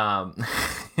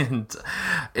 And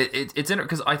it's interesting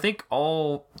because I think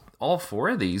all four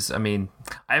of these, I mean,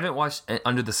 I haven't watched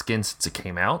Under the Skin since it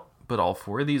came out, but all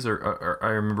four of these are I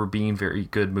remember being very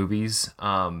good movies.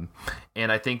 And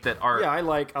I think that I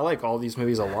like all these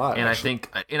movies a lot. And actually.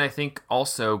 I think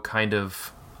also kind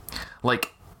of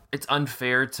like it's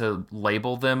unfair to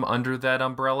label them under that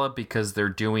umbrella because they're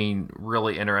doing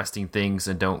really interesting things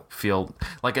and don't feel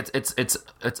like it's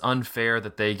unfair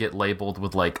that they get labeled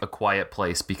with like A Quiet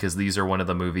Place because these are one of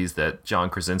the movies that John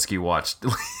Krasinski watched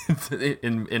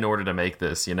in order to make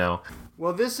this, you know.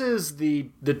 Well, this is the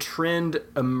trend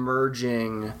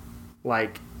emerging,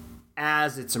 like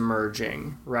as it's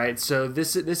emerging, right? So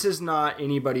this is not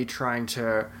anybody trying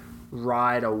to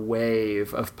ride a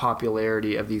wave of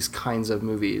popularity of these kinds of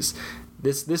movies.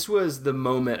 This was the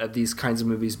moment of these kinds of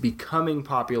movies becoming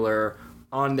popular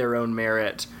on their own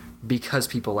merit because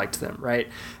people liked them, right?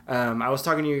 I was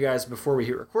talking to you guys before we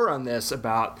hit record on this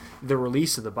about the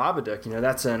release of The Babadook. You know,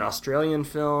 that's an Australian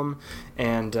film,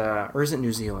 and or is it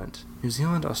New Zealand? New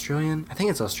Zealand, Australian? I think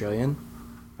it's Australian.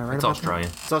 It's Australian.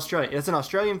 It's Australian. It's an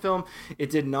Australian film.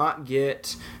 It did not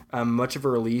get much of a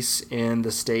release in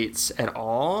the States at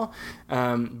all,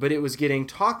 but it was getting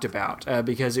talked about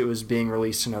because it was being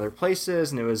released in other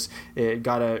places, and it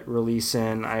got a release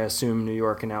in, I assume, New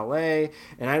York and LA.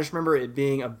 And I just remember it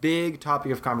being a big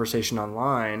topic of conversation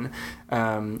online,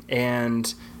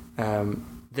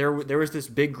 There was this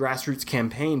big grassroots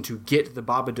campaign to get The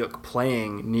Babadook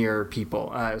playing near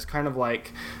people. It was kind of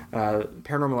like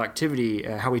Paranormal Activity,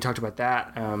 how we talked about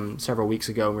that several weeks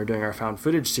ago when we were doing our found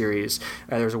footage series.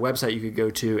 There's a website you could go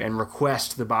to and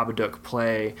request The Babadook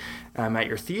play at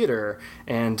your theater.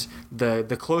 And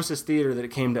the closest theater that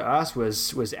it came to us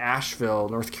was Asheville,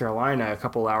 North Carolina, a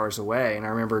couple hours away. And I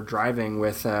remember driving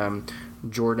with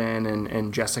Jordan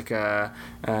and Jessica,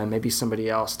 maybe somebody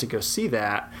else, to go see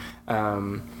that.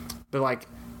 But like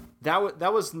that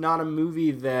was not a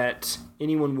movie that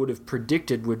anyone would have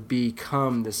predicted would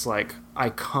become this like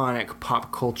iconic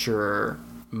pop culture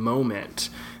moment.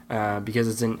 Because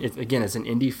it's an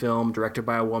indie film directed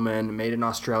by a woman, made in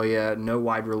Australia, no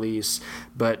wide release,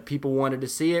 but people wanted to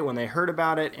see it when they heard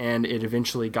about it, and it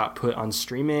eventually got put on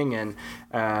streaming, and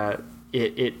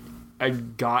I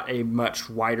got a much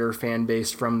wider fan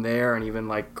base from there, and even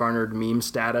like garnered meme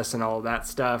status and all of that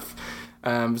stuff.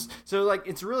 So like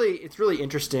it's really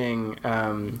interesting,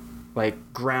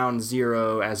 like ground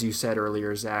zero, as you said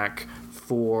earlier, Zach,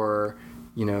 for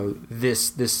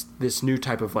this new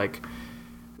type of like,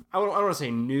 I don't want to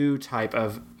say new type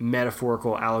of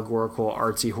metaphorical, allegorical,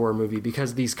 artsy horror movie,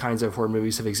 because these kinds of horror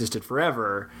movies have existed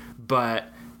forever,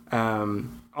 but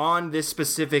on this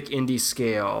specific indie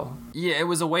scale. Yeah, it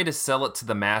was a way to sell it to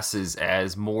the masses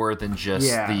as more than just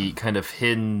the kind of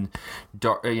hidden,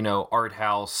 art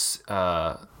house,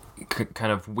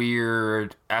 kind of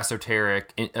weird,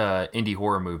 esoteric indie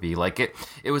horror movie. Like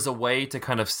it was a way to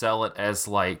kind of sell it as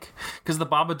like, because The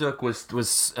Babadook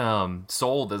was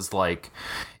sold as like,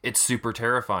 it's super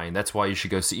terrifying, that's why you should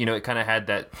go see. It kind of had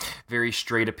that very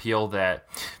straight appeal that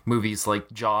movies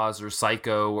like Jaws or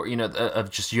Psycho, or of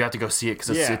just, you have to go see it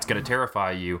because it's going to terrify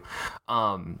you.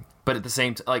 But at the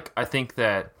same time, like, I think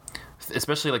that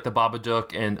especially like The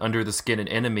Babadook and Under the Skin and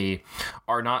Enemy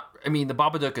are not, I mean, The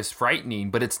Babadook is frightening,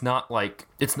 but it's not like,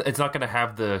 it's not going to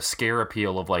have the scare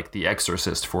appeal of like The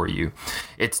Exorcist for you.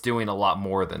 It's doing a lot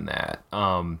more than that.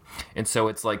 And so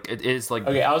it's like, it is like,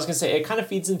 okay, I was gonna say, it kind of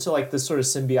feeds into like this sort of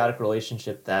symbiotic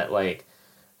relationship that like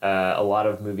a lot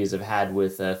of movies have had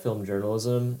with film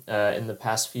journalism in the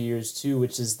past few years too,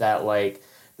 which is that like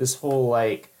this whole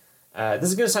like, this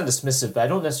is going to sound dismissive, but I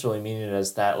don't necessarily mean it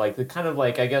as that. Like the kind of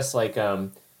like, I guess like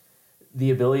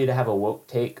the ability to have a woke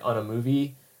take on a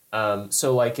movie.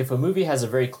 So like if a movie has a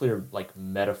very clear like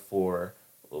metaphor,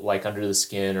 like Under the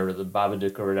Skin or The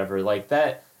Babadook or whatever, like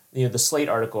that, the Slate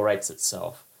article writes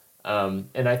itself. And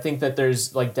I think that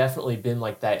there's like definitely been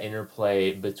like that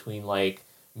interplay between like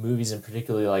movies and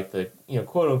particularly like the,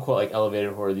 quote unquote like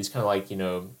elevated horror, these kind of like,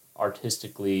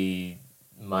 artistically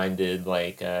minded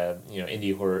like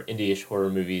indie-ish horror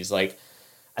movies. Like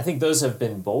I think those have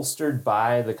been bolstered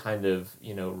by the kind of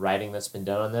writing that's been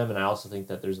done on them, and I also think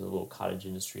that there's a little cottage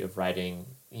industry of writing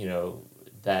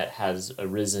that has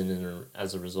arisen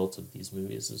as a result of these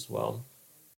movies as well.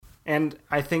 And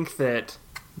I think that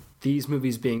these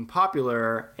movies being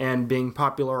popular and being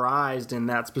popularized in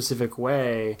that specific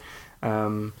way,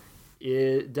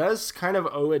 it does kind of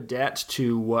owe a debt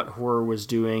to what horror was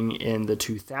doing in the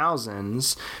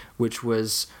 2000s, which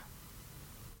was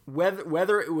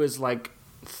whether it was like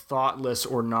thoughtless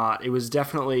or not, it was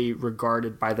definitely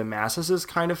regarded by the masses as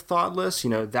kind of thoughtless.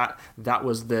 That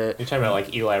was the... You're talking about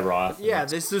like Eli Roth. Yeah,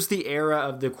 this was the era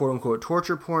of the quote-unquote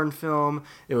torture porn film.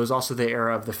 It was also the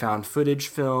era of the found footage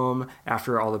film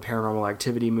after all the Paranormal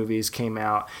Activity movies came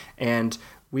out. And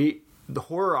the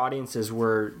horror audiences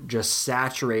were just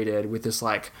saturated with this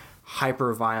like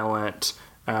hyper-violent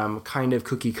kind of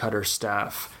cookie-cutter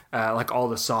stuff. Like all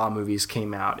the Saw movies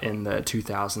came out in the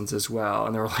 2000s as well,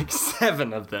 and there were like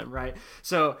 7 of them, right?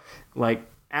 So like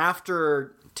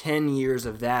after 10 years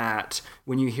of that,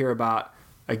 when you hear about,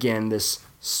 again, this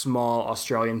small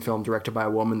Australian film directed by a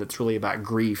woman that's really about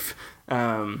grief,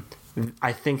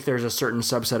 I think there's a certain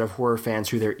subset of horror fans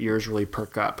who their ears really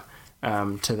perk up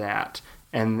to that.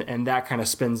 And that kind of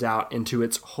spins out into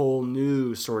its whole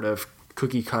new sort of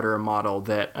cookie-cutter model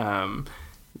that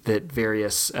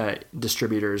various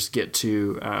distributors get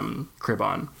to crib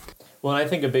on. Well, I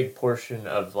think a big portion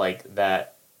of like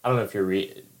that, I don't know if you're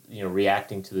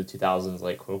reacting to the 2000s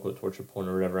like quote unquote torture porn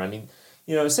or whatever. I mean,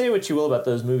 say what you will about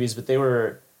those movies, but they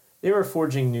were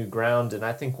forging new ground, and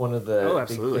I think one of the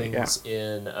big things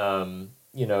in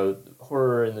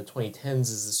horror in the 2010s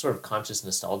is this sort of conscious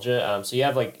nostalgia. So you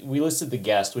have like, we listed The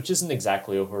Guest, which isn't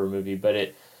exactly a horror movie, but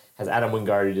it has Adam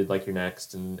Wingard, who did Like You're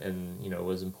Next and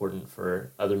was important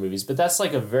for other movies. But that's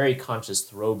like a very conscious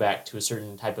throwback to a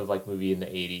certain type of like movie in the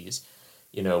 80s,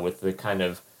 with the kind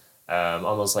of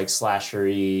almost like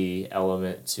slashery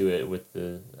element to it with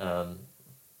the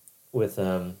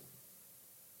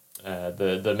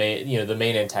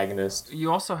main antagonist.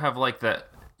 You also have like that.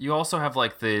 You also have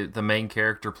like the main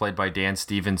character played by Dan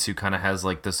Stevens, who kind of has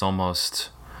like this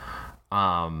almost.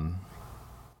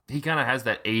 He kind of has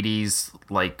that 80s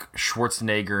like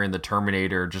Schwarzenegger in the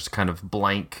Terminator, just kind of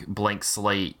blank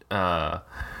slate,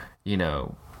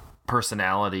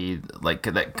 personality, like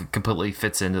that completely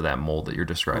fits into that mold that you're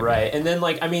describing. Right, and then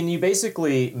like you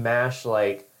basically mash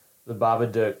like the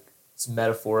Babadook's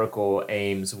metaphorical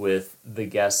aims with The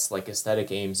Guest's like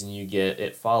aesthetic aims, and you get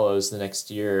It Follows the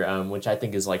next year, which I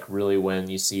think is like really when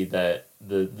you see that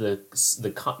the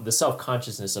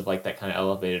self-consciousness of like that kind of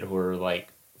elevated horror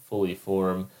like fully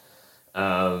form.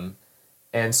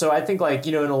 And so I think like,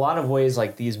 in a lot of ways,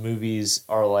 like these movies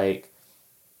are like,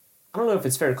 I don't know if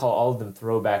it's fair to call all of them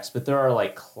throwbacks, but there are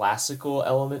like classical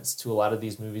elements to a lot of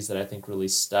these movies that I think really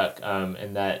stuck,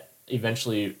 and that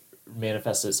eventually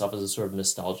manifested itself as a sort of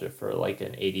nostalgia for like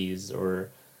an 80s or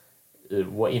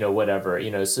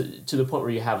whatever, so to the point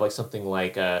where you have like something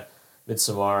like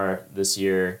Midsommar this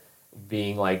year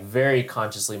being like very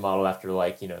consciously modeled after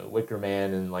like, Wicker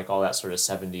Man and like all that sort of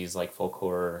 70s like folk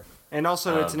horror. And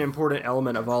also, it's an important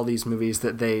element of all these movies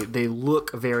that they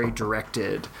look very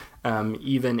directed,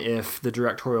 even if the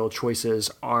directorial choices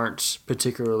aren't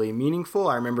particularly meaningful.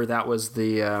 I remember that was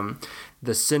the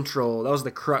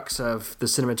crux of the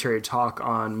Cinematary talk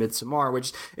on Midsommar,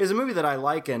 which is a movie that I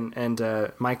like,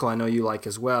 and Michael, I know you like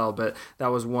as well. But that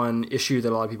was one issue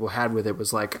that a lot of people had with it,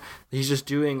 was like he's just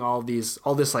doing all this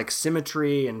like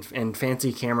symmetry and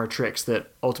fancy camera tricks that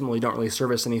ultimately don't really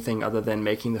service anything other than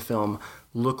making the film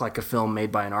look like a film made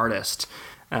by an artist.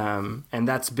 And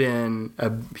that's been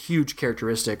a huge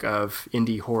characteristic of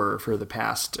indie horror for the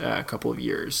past couple of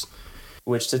years.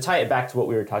 Which, to tie it back to what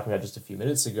we were talking about just a few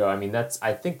minutes ago,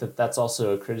 I think that's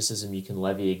also a criticism you can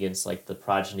levy against like the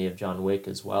progeny of John Wick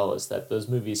as well, is that those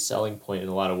movies' selling point in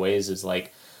a lot of ways is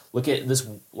like, look at this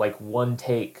like one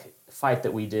take fight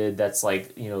that we did that's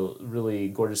like, really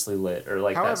gorgeously lit, or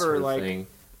like that sort of thing.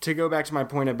 To go back to my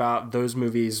point about those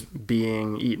movies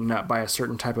being eaten up by a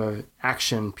certain type of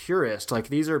action purist, like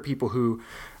these are people who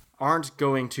aren't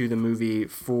going to the movie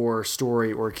for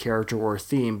story or character or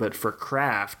theme, but for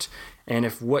craft. And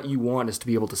if what you want is to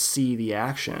be able to see the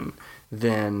action,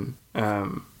 then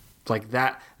like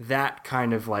that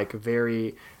kind of like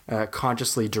very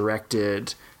consciously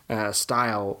directed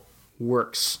style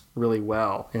works really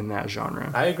well in that genre.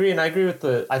 I agree, and I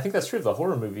think that's true of the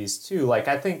horror movies too. Like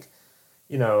I think,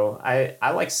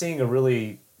 I like seeing a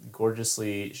really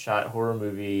gorgeously shot horror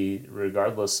movie,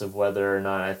 regardless of whether or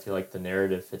not I feel like the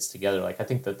narrative fits together. Like I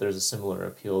think that there's a similar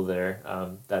appeal there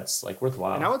that's like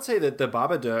worthwhile. And I would say that the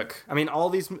Babadook, I mean, all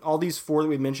these four that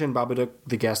we mentioned, Babadook,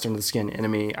 The Guest, Under the Skin,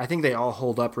 Enemy, I think they all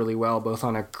hold up really well, both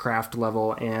on a craft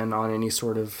level and on any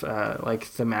sort of like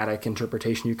thematic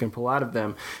interpretation you can pull out of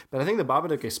them. But I think the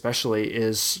Babadook especially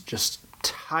is just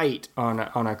tight on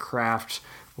a craft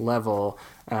level.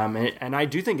 And I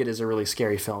do think it is a really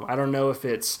scary film. I don't know if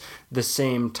it's the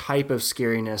same type of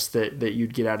scariness that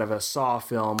you'd get out of a Saw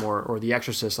film or The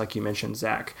Exorcist, like you mentioned,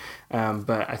 Zach.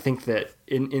 But I think that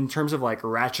in terms of like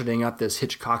ratcheting up this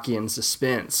Hitchcockian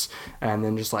suspense and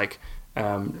then just like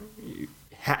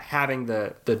having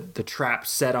the trap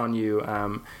set on you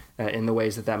in the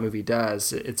ways that movie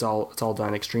does, it's all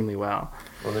done extremely well.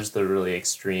 Well, there's the really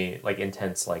extreme, like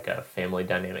intense, like family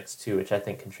dynamics too, which I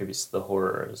think contributes to the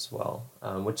horror as well.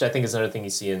 Which I think is another thing you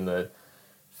see in the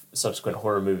subsequent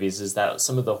horror movies is that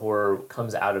some of the horror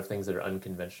comes out of things that are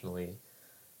unconventionally,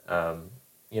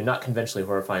 not conventionally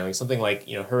horrifying. Like something like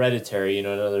Hereditary,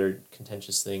 another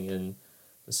contentious thing in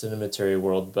the cinematary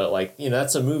world. But like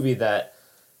that's a movie that,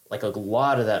 like a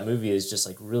lot of that movie is just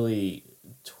like really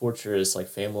torturous, like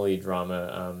family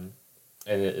drama,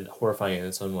 and it horrifying in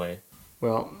its own way.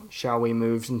 Well, shall we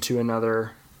move into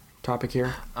another topic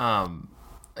here?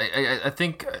 I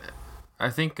think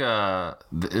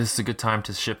this is a good time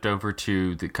to shift over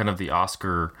to the kind of the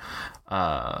Oscar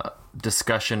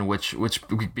discussion, which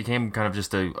became kind of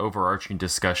just a overarching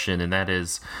discussion, and that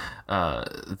is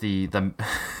the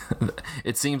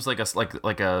it seems like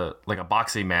a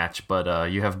boxing match, but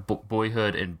you have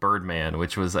Boyhood and Birdman,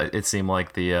 which was it seemed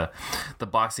like the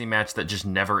boxing match that just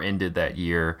never ended that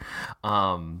year.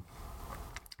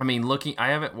 I mean, I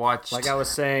haven't watched. Like I was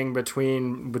saying,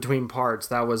 between parts,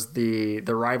 that was the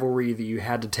rivalry that you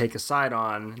had to take a side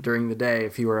on during the day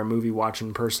if you were a movie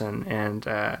watching person, and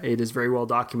it is very well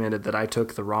documented that I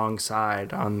took the wrong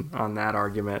side on that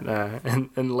argument,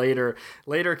 and later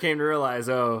came to realize,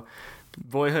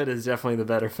 Boyhood is definitely the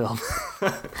better film.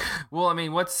 Well, I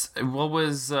mean, what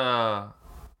was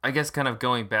I guess kind of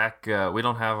going back, we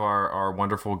don't have our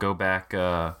wonderful go back.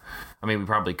 I mean, we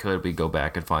probably could. We go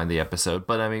back and find the episode,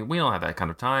 but I mean, we don't have that kind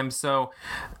of time. So,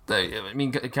 I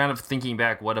mean, kind of thinking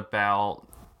back, what about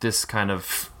this kind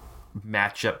of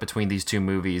matchup between these two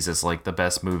movies as like the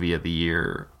best movie of the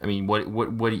year? I mean,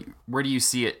 where do you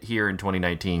see it here in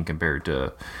 2019 compared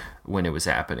to when it was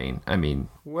happening? I mean,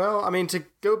 to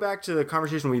go back to the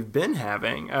conversation we've been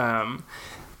having,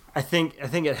 I think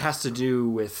it has to do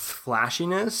with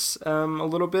flashiness a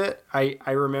little bit. I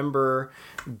remember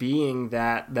being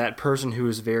that person who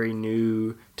was very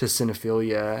new to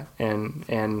cinephilia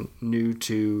and new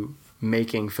to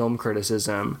making film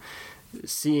criticism,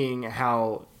 seeing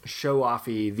how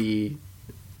show-offy the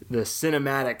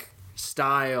cinematic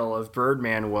style of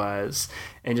Birdman was,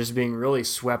 and just being really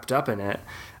swept up in it.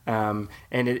 And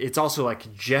it's also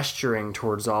like gesturing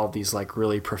towards all these like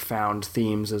really profound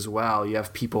themes as well. You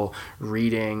have people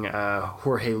reading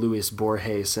Jorge Luis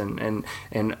Borges and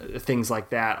things like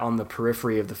that on the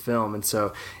periphery of the film, and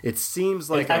so it seems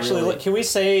like can we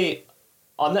say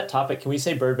on that topic? Can we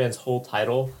say Birdman's whole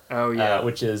title? Oh yeah,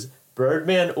 which is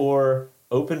Birdman, or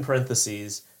open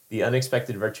parentheses, The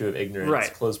Unexpected Virtue of Ignorance,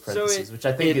 right. Close parentheses, so which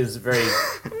I think is very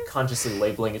consciously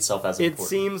labeling itself as important. It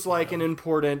seems like an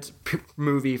important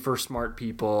movie for smart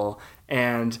people,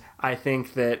 and I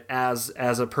think that as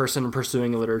a person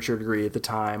pursuing a literature degree at the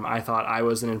time, I thought I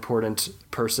was an important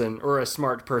person or a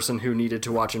smart person who needed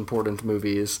to watch important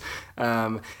movies.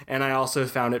 And I also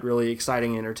found it really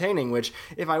exciting and entertaining, which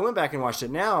if I went back and watched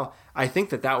it now, I think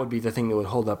that would be the thing that would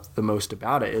hold up the most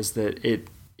about it, is that it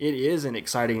is an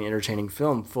exciting and entertaining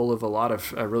film full of a lot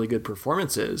of really good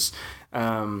performances.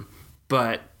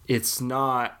 But it's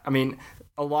not, I mean,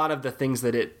 a lot of the things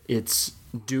that it's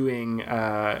doing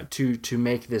to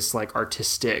make this like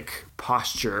artistic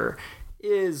posture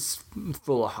is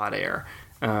full of hot air.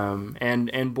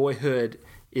 And Boyhood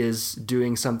is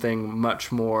doing something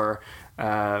much more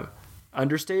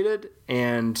understated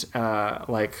and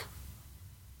like,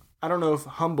 I don't know if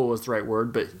humble is the right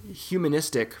word, but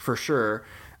humanistic for sure.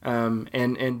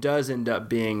 And does end up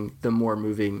being the more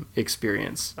moving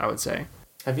experience, I would say.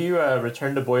 Have you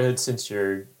returned to Boyhood since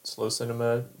your slow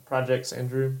cinema projects,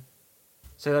 Andrew?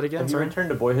 Say that again. Have you returned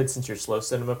to Boyhood since your slow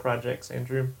cinema projects,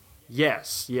 Andrew?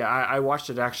 Yes. Yeah, I watched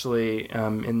it actually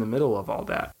in the middle of all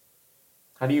that.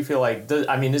 How do you feel like...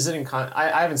 is it in...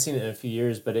 I haven't seen it in a few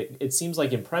years, but it seems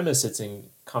like in premise it's in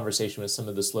conversation with some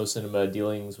of the slow cinema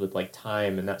dealings with like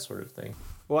time and that sort of thing.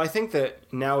 Well, I think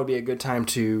that now would be a good time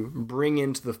to bring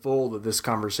into the fold of this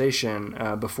conversation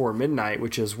Before Midnight,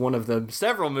 which is one of the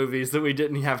several movies that we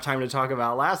didn't have time to talk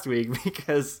about last week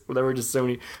because there were just so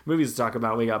many movies to talk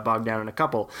about. We got bogged down in a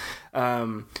couple.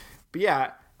 But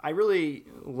yeah, I really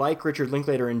like Richard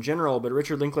Linklater in general, but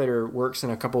Richard Linklater works in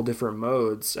a couple different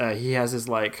modes. He has his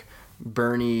like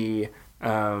Bernie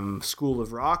School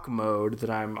of Rock mode that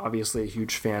I'm obviously a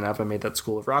huge fan of. I made that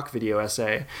School of Rock video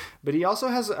essay. But he also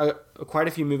has quite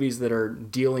a few movies that are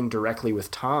dealing directly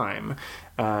with time.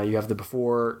 You have the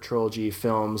Before trilogy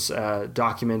films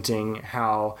documenting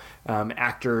how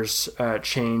actors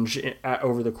change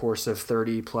over the course of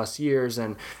 30 plus years,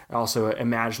 and also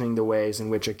imagining the ways in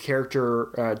which a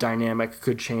character dynamic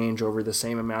could change over the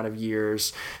same amount of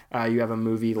years. You have a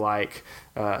movie like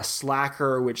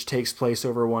Slacker, which takes place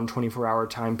over one 24-hour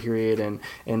time period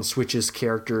and switches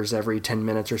characters every 10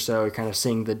 minutes or so, kind of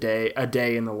seeing a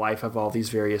day in the life of all these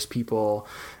various people.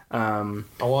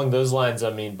 Along those lines, I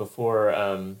mean,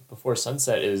 Before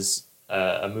Sunset is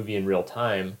a movie in real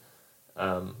time,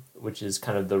 which is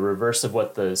kind of the reverse of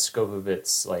what the scope of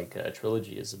its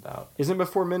trilogy is about. Isn't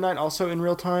Before Midnight also in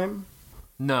real time?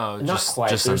 No, not just quite.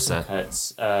 Just There's Sunset. some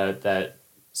cuts that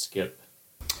skip.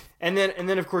 And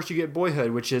then of course you get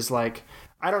Boyhood, which is like,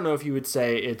 I don't know if you would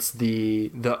say it's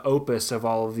the opus of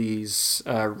all of these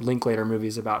Linklater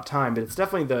movies about time, but it's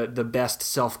definitely the best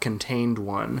self-contained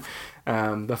one.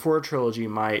 Before trilogy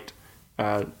might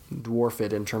dwarf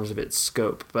it in terms of its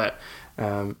scope, but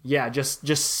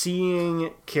just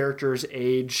seeing characters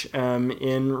age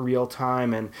in real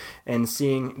time and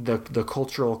seeing the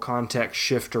cultural context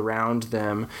shift around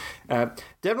them,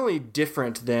 definitely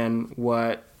different than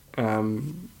what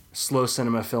slow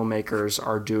cinema filmmakers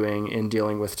are doing in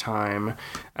dealing with time,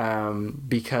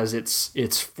 because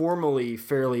it's formally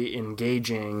fairly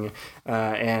engaging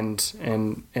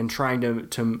and trying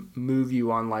to move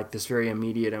you on like this very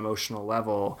immediate emotional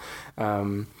level,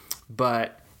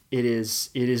 but it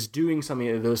is doing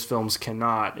something that those films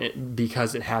cannot,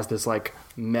 because it has this like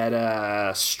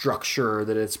meta structure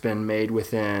that it's been made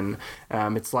within.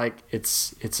 It's like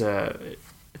it's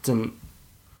an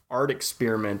art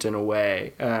experiment in a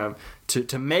way,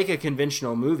 to make a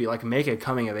conventional movie, like make a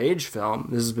coming of age film.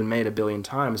 This has been made a billion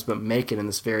times, but make it in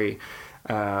this very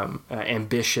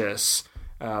ambitious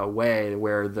way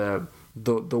where the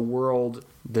world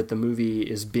that the movie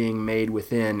is being made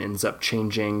within ends up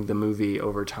changing the movie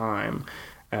over time.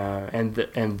 And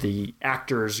the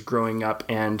actors growing up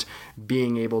and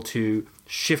being able to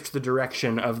shift the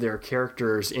direction of their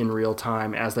characters in real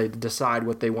time as they decide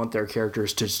what they want their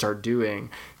characters to start doing,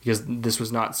 because this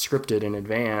was not scripted in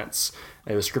advance.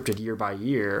 It was scripted year by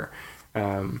year.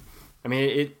 I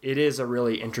mean, it is a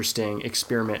really interesting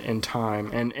experiment in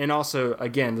time, and also,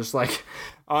 again, just like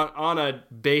on a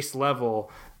base level,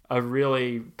 a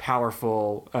really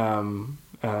powerful,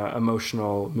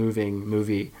 emotional, moving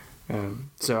movie.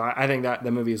 So I think that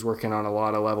the movie is working on a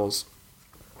lot of levels.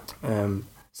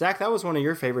 Zach, that was one of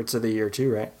your favorites of the year too,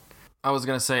 right? I was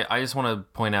going to say, I just want to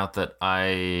point out that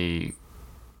I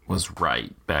was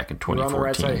right back in 2014. You're on the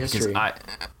right side of history.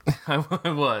 I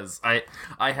was.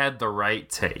 I had the right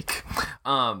take.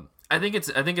 I think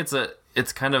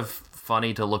it's kind of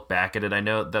funny to look back at it. I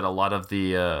know that a lot of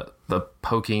the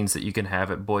pokings that you can have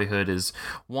at Boyhood is,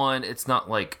 one, it's not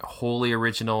like wholly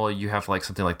original. You have like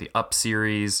something like the Up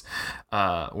series,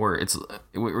 where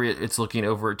it's looking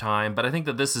over time. But I think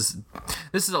that this is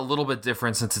a little bit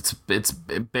different, since it's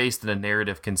based in a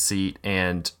narrative conceit,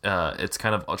 and it's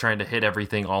kind of trying to hit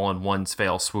everything all in one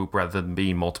fell swoop rather than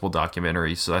being multiple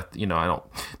documentaries. So I don't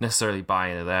necessarily buy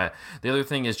into that. The other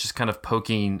thing is just kind of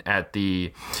poking at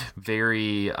the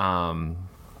very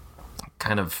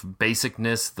kind of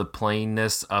basicness, the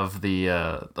plainness of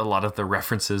a lot of the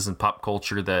references in pop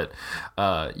culture that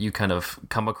you kind of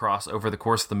come across over the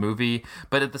course of the movie.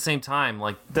 But at the same time,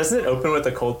 like, Doesn't it open with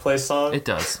a Coldplay song? it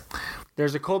does.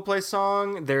 There's a Coldplay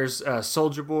song. There's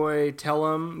Soulja Boy,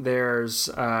 Tell 'Em. There's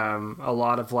a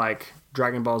lot of like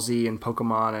Dragon Ball Z and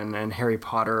Pokemon and Harry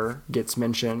Potter gets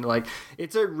mentioned. Like,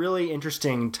 it's a really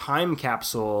interesting time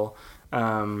capsule,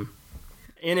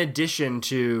 in addition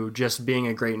to just being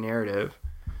a great narrative.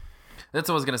 That's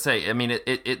what I was gonna say. I mean,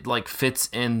 it like fits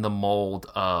in the mold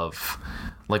of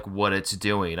like what it's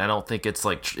doing. I don't think it's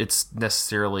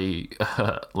necessarily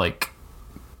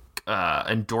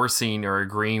endorsing or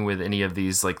agreeing with any of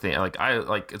these things.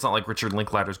 It's not like Richard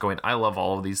Linklater's going, I love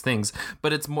all of these things,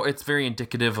 but it's very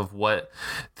indicative of what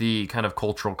the kind of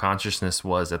cultural consciousness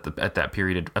was at that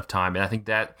period of time. And I think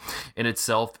that in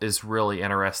itself is really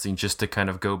interesting, just to kind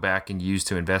of go back and use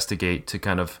to investigate, to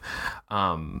kind of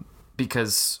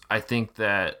because I think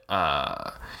that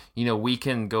we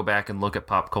can go back and look at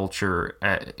pop culture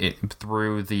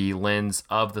through the lens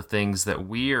of the things that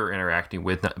we are interacting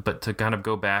with, but to kind of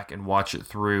go back and watch it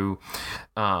through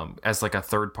as like a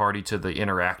third party to the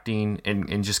interacting,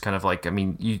 and just kind of like, I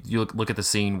mean, you look at the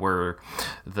scene where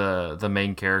the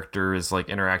main character is like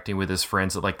interacting with his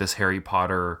friends at like this Harry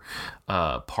Potter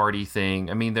party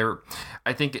thing. I mean,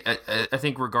 I think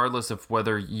regardless of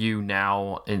whether you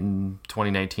now in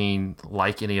 2019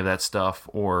 like any of that stuff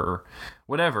or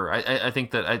whatever, I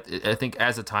think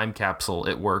as a time capsule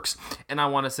it works. And I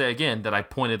want to say again that I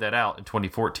pointed that out in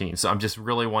 2014, so I'm just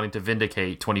really wanting to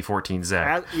vindicate 2014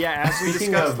 Zach. As we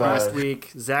discussed last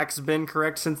week, Zach's been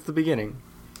correct since the beginning.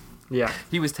 Yeah,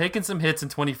 he was taking some hits in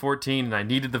 2014 and I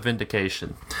needed the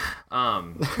vindication.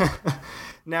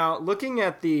 Now, looking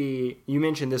at you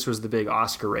mentioned this was the big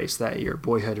Oscar race that year,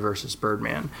 Boyhood versus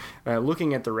Birdman.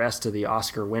 Looking at the rest of the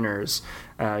Oscar winners,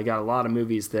 you got a lot of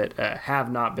movies that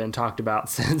have not been talked about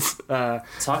since.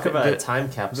 Talk about a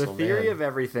time capsule. The Theory of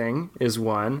Everything is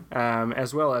one,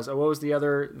 as well as, what was the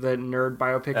nerd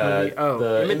biopic movie?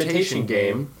 The Imitation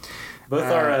Game.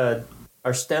 Both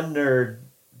are STEM nerd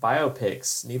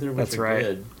biopics, neither of which are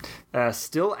good.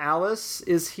 Still Alice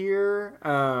is here.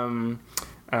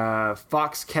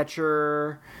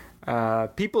 Foxcatcher.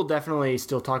 People definitely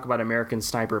still talk about American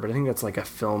Sniper, but I think that's like a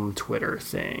film Twitter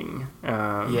thing.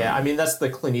 Yeah, I mean, that's the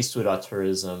Clint Eastwood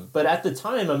auteurism. But at the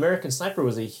time, American Sniper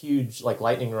was a huge, like,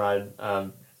 lightning rod,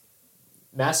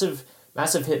 massive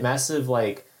hit, massive,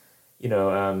 like,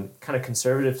 kind of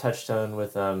conservative touchstone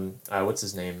with, what's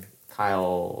his name?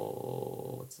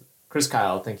 Chris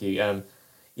Kyle, thank you.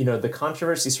 The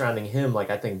controversy surrounding him, like,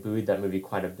 I think buoyed that movie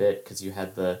quite a bit, because you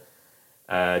had the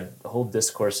whole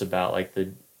discourse about like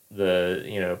the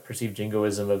perceived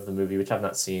jingoism of the movie, which I've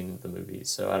not seen the movie,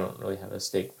 so I don't really have a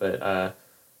stake. But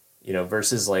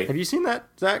versus like, have you seen that,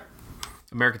 Zach?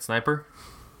 American Sniper?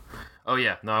 Oh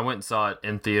yeah, no, I went and saw it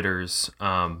in theaters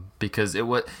because it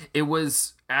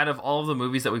was out of all of the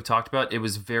movies that we've talked about, it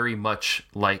was very much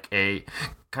like a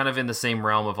kind of in the same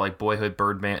realm of like Boyhood,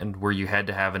 Birdman, where you had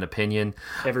to have an opinion.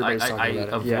 Everybody's talking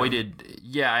about it.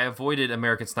 I avoided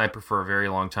American Sniper for a very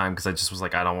long time because I just was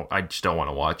like, I just don't want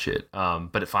to watch it.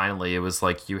 But it was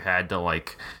like you had to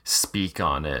like speak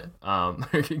on it,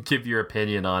 give your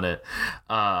opinion on it.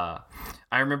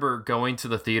 I remember going to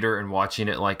the theater and watching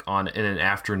it like in an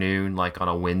afternoon, like on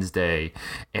a Wednesday,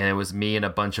 and it was me and a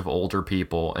bunch of older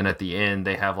people. And at the end,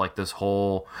 they have like this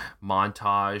whole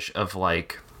montage of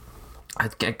like, I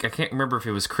can't remember if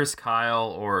it was Chris Kyle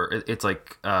or it's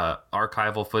like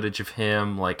archival footage of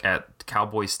him like at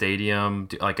Cowboy Stadium,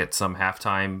 like at some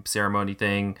halftime ceremony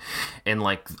thing, and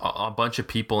like a bunch of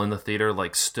people in the theater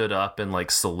like stood up and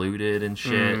like saluted and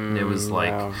shit. And it was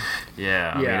like, I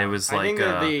mean, it was like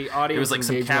it was like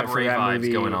some cabaret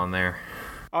vibes going on there.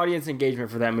 Audience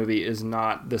engagement for that movie is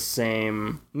not for the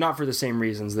same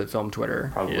reasons that film Twitter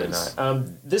probably is. Not.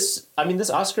 This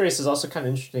Oscar race is also kind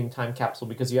of interesting time capsule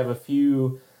because you have a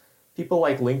few people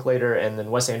like Linklater and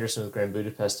then Wes Anderson with Grand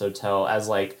Budapest Hotel as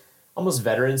like almost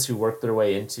veterans who worked their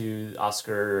way into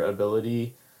Oscar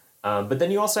ability. But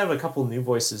then you also have a couple new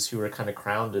voices who are kind of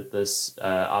crowned at this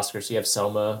Oscar. So you have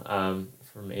Selma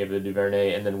from Ava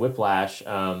DuVernay, and then Whiplash,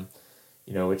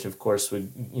 which of course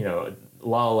would,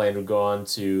 La La Land would go on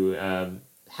to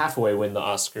halfway win the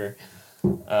Oscar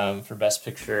for Best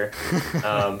Picture.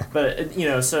 But,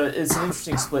 so it's an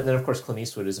interesting split. And then, of course, Clint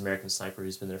Eastwood is American Sniper,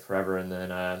 who's been there forever. And then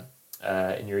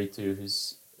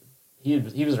Iñárritu,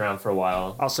 he was around for a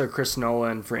while. Also, Chris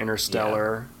Nolan for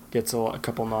Interstellar gets a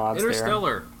couple nods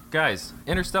Interstellar. Guys,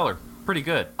 Interstellar. Pretty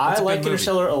good. I like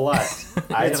Interstellar a lot.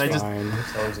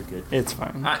 Interstellar's good. It's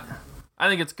fine. I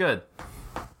think it's good.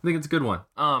 I think it's a good one.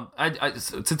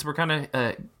 Since we're kind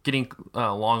of getting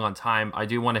long on time, I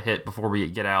do want to hit, before we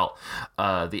get out,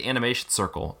 the animation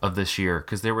circle of this year,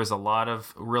 because there was a lot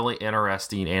of really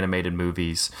interesting animated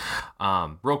movies.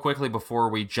 Real quickly, before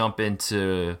we jump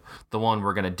into the one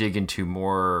we're going to dig into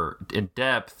more in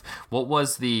depth, what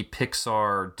was the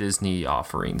Pixar Disney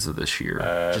offerings of this year?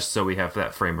 Just so we have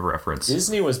that frame of reference.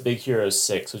 Disney was Big Hero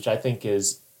 6, which I think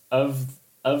is, of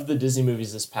the Disney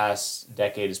movies this past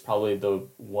decade, is probably the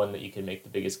one that you can make the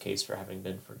biggest case for having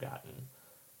been forgotten.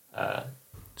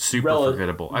 Super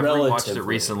forgettable. I've rewatched it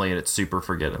recently, and it's super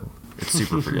forgettable.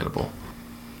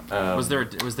 Was there a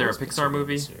Pixar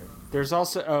movie? There's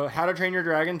also How to Train Your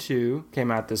Dragon 2 came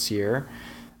out this year,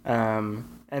 and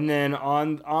then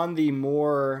on the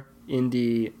more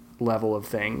indie level of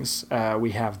things,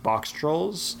 we have Box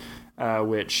Trolls,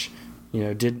 which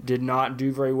did not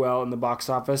do very well in the box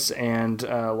office, and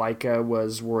Laika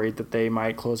was worried that they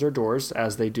might close their doors,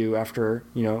 as they do after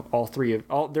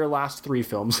all their last three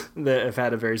films that have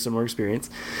had a very similar experience.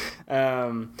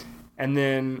 And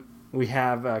then we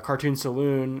have Cartoon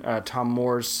Saloon, Tom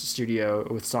Moore's studio,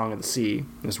 with Song of the Sea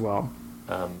as well.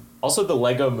 Also, the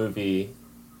Lego Movie.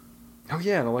 Oh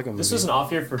yeah, the Lego Movie. This was an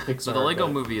off year for Pixar. So the Lego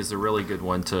Movie is a really good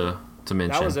one to mention.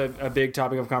 That was a big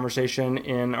topic of conversation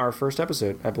in our first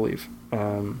episode, I believe.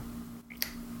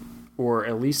 Or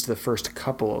at least the first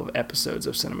couple of episodes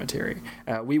of Cinematary.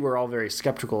 We were all very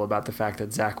skeptical about the fact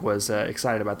that Zach was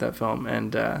excited about that film,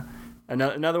 and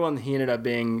another one that he ended up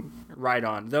being right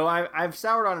on. Though I've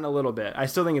soured on it a little bit. I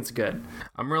still think it's good.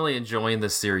 I'm really enjoying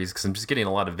this series because I'm just getting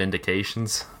a lot of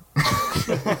vindications.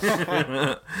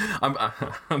 I'm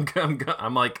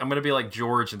gonna be like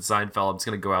George and Seinfeld. I'm just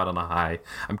gonna go out on a high.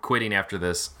 I'm quitting after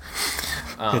this.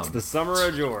 It's the summer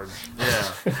of George.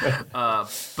 Yeah,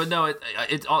 but no,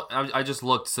 I just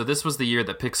looked. So this was the year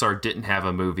that Pixar didn't have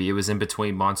a movie. It was in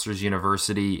between Monsters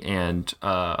University and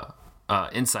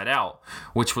Inside Out,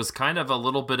 which was kind of a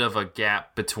little bit of a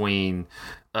gap between.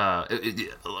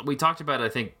 We talked about it, I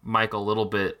think, Mike, a little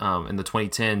bit in the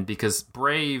 2010, because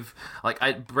Brave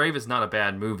is not a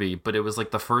bad movie, but it was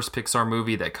like the first Pixar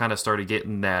movie that kind of started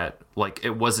getting that, like,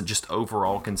 it wasn't just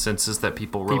overall consensus that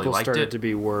people really liked it. People started to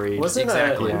be worried.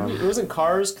 Wasn't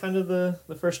Cars kind of the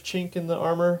first chink in the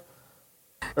armor?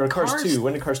 Or Cars 2?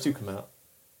 When did Cars 2 come out?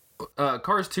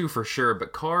 Cars 2 for sure,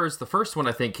 but Cars, the first one,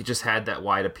 I think it just had that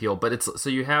wide appeal. But it's so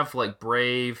you have like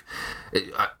Brave,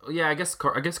 I guess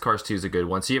Cars 2 is a good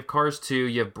one. So you have Cars 2,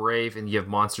 you have Brave, and you have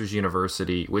Monsters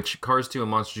University, which Cars 2 and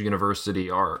Monsters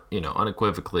University are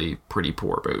unequivocally pretty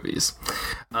poor movies.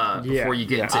 Before you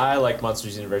get into, I like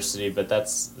Monsters University, but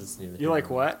that's neither. You like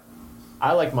what?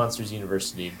 I like Monsters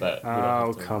University, but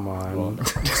come on.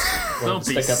 Don't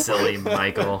be silly,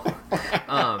 Michael.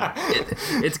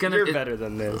 It's gonna. You're better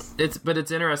than this. It's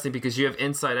interesting because you have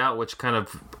Inside Out, which kind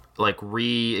of like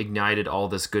reignited all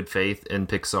this good faith in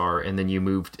Pixar, and then you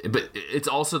moved. But it's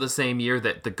also the same year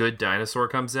that The Good Dinosaur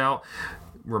comes out.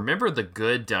 Remember The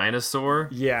Good Dinosaur?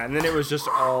 Yeah, and then it was just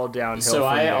all downhill. So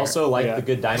I also like The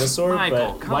Good Dinosaur,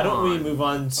 Michael, but why don't we move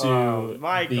on to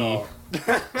Michael?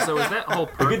 So is that whole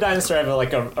The Good Dinosaur? I have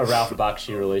a Ralph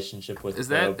Bakshi relationship with. Is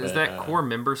that core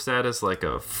member status like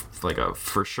a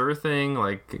for sure thing?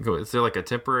 Like, is there like a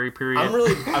temporary period? I'm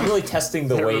really testing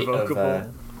the weight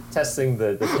of testing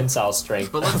the tensile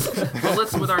strength. But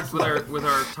let's with our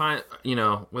time,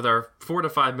 with our 4 to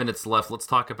 5 minutes left, let's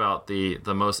talk about the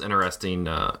most interesting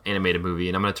animated movie,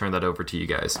 and I'm going to turn that over to you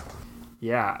guys.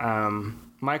 Yeah,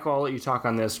 Michael, I'll let you talk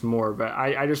on this more, but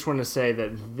I just want to say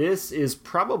that this is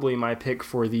probably my pick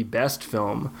for the best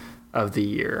film of the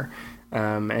year,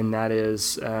 and that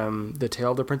is The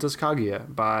Tale of the Princess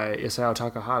Kaguya by Isao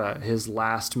Takahata, his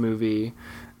last movie.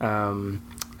 I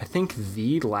think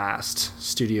the last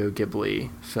Studio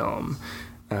Ghibli film.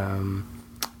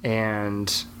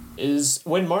 And is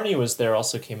when Marnie Was There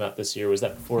also came out this year. Was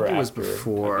that before or after? It was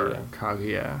before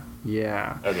Kaguya.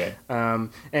 Yeah. Okay.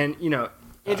 And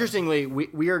interestingly,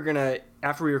 we are gonna,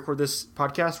 after we record this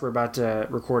podcast, we're about to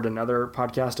record another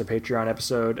podcast, a Patreon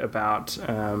episode about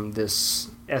this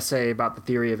essay about the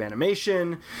theory of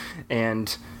animation,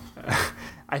 and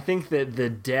I think that the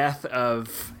death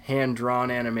of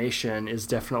hand-drawn animation is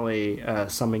definitely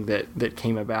something that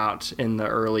came about in the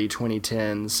early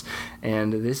 2010s,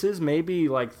 and this is maybe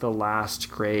like the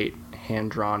last great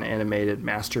hand-drawn animated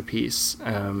masterpiece.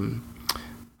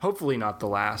 Hopefully not the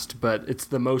last, but it's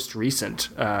the most recent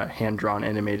hand-drawn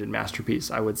animated masterpiece,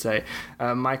 I would say.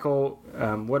 Michael,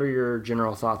 what are your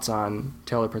general thoughts on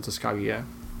Tale of Princess Kaguya?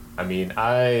 I mean,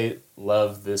 I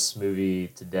love this movie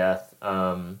to death.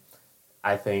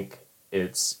 I think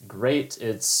it's great.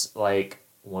 It's like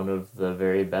one of the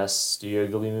very best Studio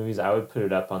Ghibli movies. I would put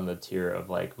it up on the tier of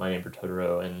like My Neighbor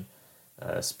Totoro and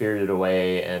Spirited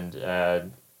Away and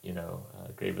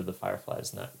Grave of the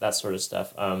Fireflies and that sort of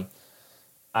stuff.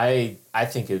 I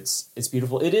think it's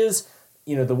beautiful. It is,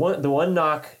 the one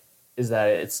knock is that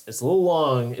it's a little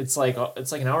long. It's like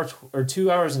an hour or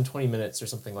 2 hours and 20 minutes or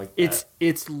something like that.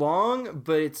 It's long,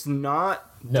 but it's not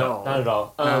dull. No, not at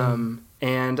all.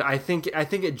 And I think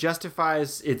it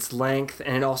justifies its length,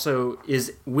 and it also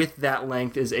is, with that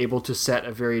length, is able to set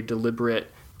a very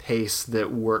deliberate pace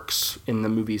that works in the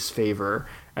movie's favor.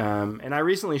 And I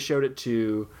recently showed it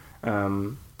to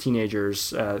teenagers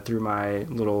through my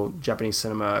little Japanese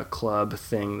cinema club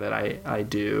thing that I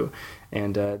do,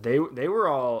 and they were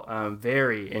all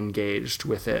very engaged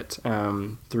with it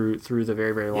through the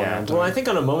very, very long time. Well, I think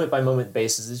on a moment by moment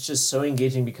basis, it's just so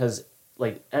engaging because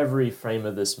like every frame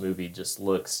of this movie just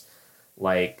looks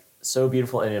like so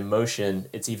beautiful, and in motion,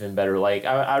 it's even better. Like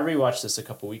I rewatched this a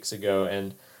couple weeks ago,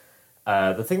 and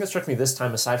the thing that struck me this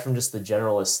time, aside from just the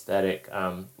general aesthetic,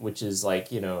 which is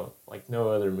like, you know, like no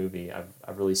other movie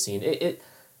I've really seen, it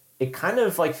kind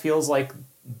of like feels like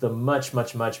the much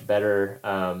better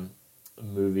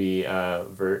movie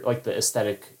like the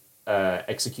aesthetic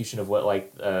execution of what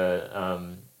like the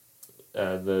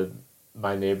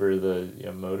My Neighbor the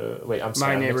Yamamoto. Wait, I'm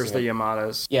sorry. My Neighbors the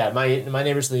Yamatos. Yeah, my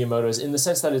neighbors the Yamatos, in the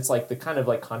sense that it's like the kind of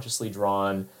like consciously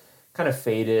drawn, kind of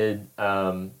faded,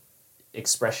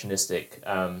 expressionistic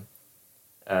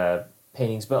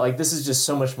paintings, but like this is just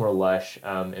so much more lush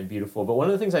and beautiful. But one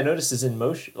of the things I noticed is in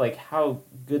motion, like how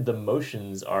good the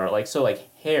motions are. Like so,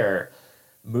 like hair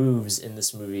moves in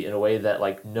this movie in a way that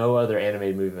like no other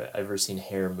animated movie I've ever seen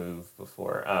hair move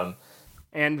before.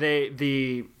 And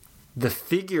the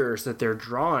figures that they're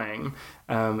drawing,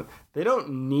 they don't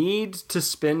need to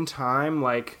spend time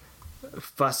like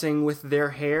fussing with their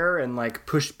hair and like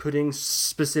putting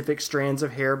specific strands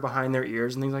of hair behind their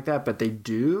ears and things like that, but they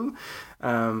do.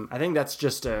 I think that's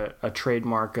just a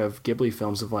trademark of Ghibli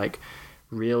films, of like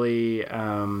really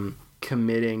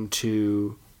committing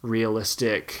to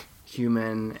realistic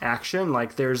human action.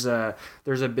 Like there's a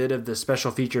bit of the special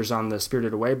features on the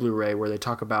Spirited Away Blu-ray where they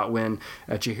talk about when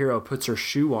Chihiro puts her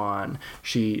shoe on,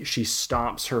 she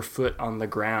stomps her foot on the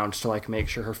ground to like make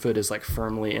sure her foot is like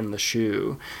firmly in the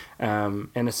shoe. And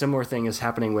a similar thing is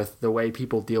happening with the way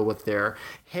people deal with their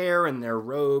hair and their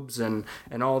robes and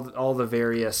all the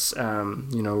various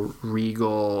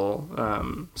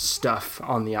regal stuff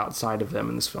on the outside of them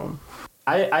in this film.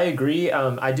 I agree.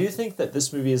 I do think that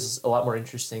this movie is a lot more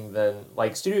interesting than,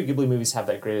 like, Studio Ghibli movies have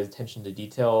that great attention to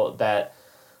detail that,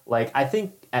 like, I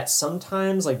think at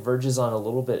sometimes, like, verges on a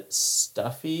little bit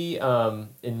stuffy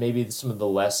in maybe some of the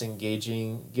less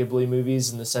engaging Ghibli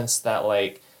movies, in the sense that,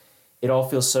 like, it all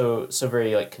feels so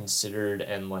very, like, considered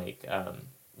and, like, a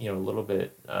little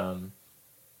bit, I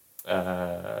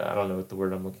don't know what the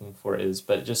word I'm looking for is,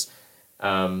 but just...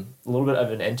 a little bit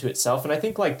of an end to itself. And I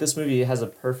think like this movie has a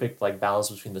perfect like balance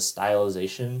between the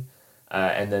stylization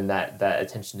and then that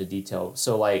attention to detail.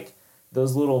 So like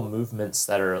those little movements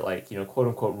that are like, quote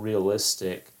unquote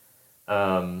realistic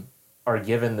are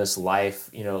given this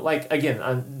life, like again,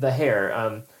 on the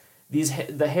hair,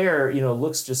 the hair,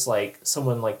 looks just like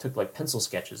someone like took like pencil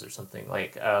sketches or something,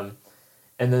 like, and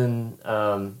then,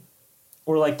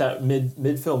 or like that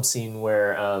mid film scene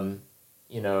where,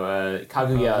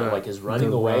 Kaguya like is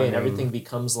running away and everything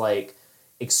becomes like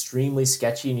extremely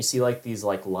sketchy, and you see like these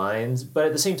like lines, but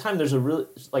at the same time there's a really,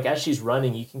 like, as she's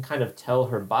running you can kind of tell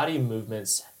her body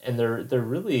movements, and they're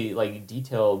really like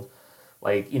detailed,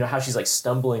 like how she's like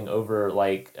stumbling over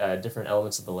like different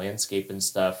elements of the landscape and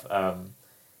stuff, and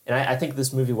I think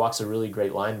this movie walks a really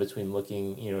great line between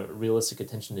looking realistic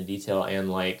attention to detail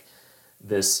and like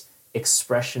this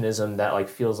expressionism that like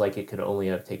feels like it could only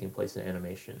have taken place in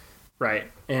animation. Right,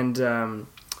 and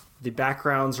the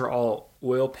backgrounds are all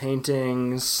oil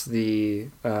paintings. The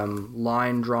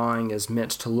line drawing is meant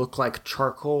to look like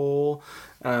charcoal,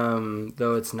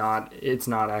 though it's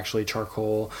not actually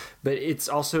charcoal. But it's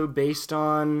also based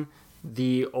on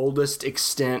the oldest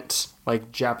extant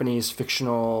like Japanese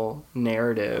fictional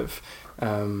narrative,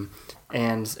 and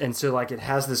so like it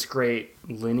has this great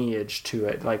lineage to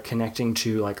it, like connecting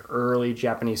to like early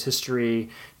Japanese history,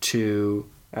 to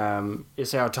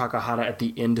Isao Takahata at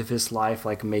the end of his life,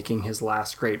 like making his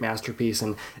last great masterpiece.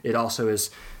 And it also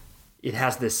it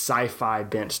has this sci-fi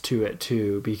bent to it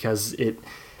too, because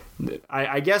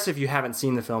I guess if you haven't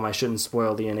seen the film, I shouldn't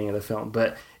spoil the ending of the film,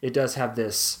 but it does have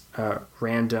this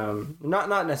random,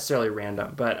 not necessarily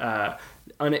random, but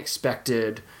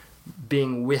unexpected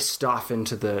being whisked off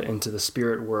into the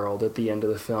spirit world at the end of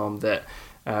the film that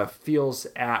feels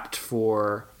apt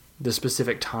for the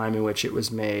specific time in which it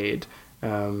was made.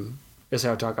 Isao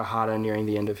Takahata nearing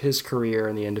the end of his career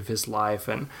and the end of his life,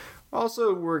 and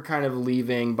also we're kind of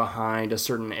leaving behind a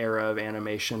certain era of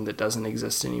animation that doesn't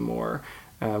exist anymore,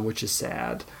 which is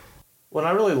sad. Well,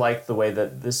 I really like the way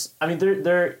that this, I mean,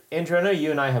 Andrew, I know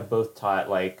you and I have both taught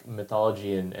like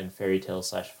mythology and fairy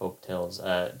tales / folk tales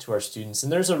to our students,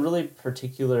 and there's a really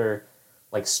particular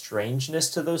like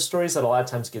strangeness to those stories that a lot of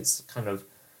times gets kind of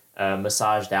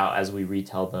massaged out as we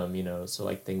retell them, so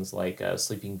like things like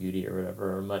Sleeping Beauty or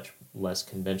whatever are much less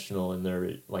conventional in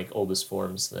their like oldest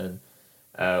forms than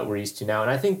we're used to now.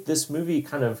 And I think this movie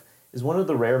kind of is one of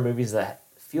the rare movies that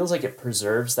feels like it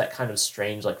preserves that kind of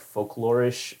strange like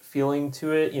folklore-ish feeling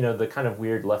to it, the kind of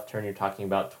weird left turn you're talking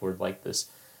about toward like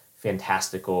this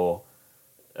fantastical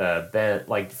bent,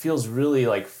 like feels really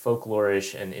like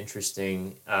folklore-ish and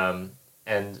interesting, and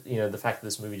And the fact that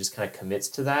this movie just kind of commits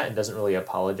to that and doesn't really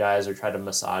apologize or try to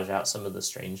massage out some of the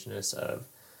strangeness of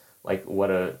like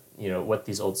what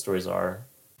these old stories are.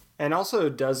 And also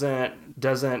doesn't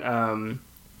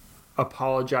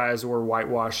apologize or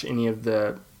whitewash any of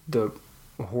the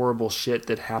horrible shit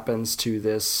that happens to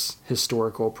this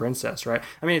historical princess, right?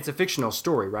 I mean, it's a fictional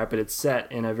story, right? But it's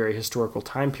set in a very historical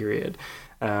time period.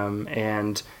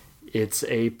 And it's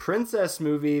a princess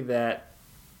movie that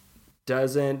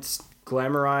doesn't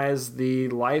glamorize the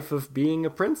life of being a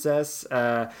princess,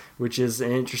 which is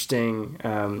an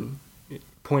interesting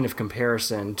point of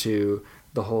comparison to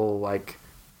the whole like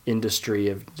industry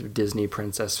of Disney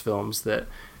princess films that,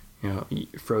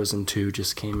 Frozen 2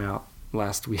 just came out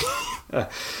last week.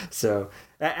 So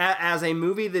as a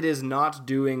movie that is not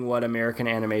doing what American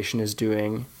animation is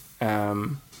doing,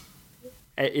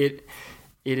 it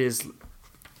is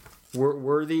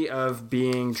worthy of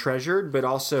being treasured, but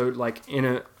also like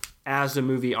as a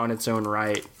movie on its own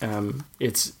right,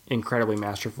 it's incredibly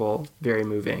masterful, very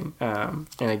moving. And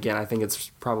again, I think it's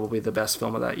probably the best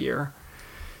film of that year.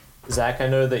 Zach, I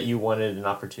know that you wanted an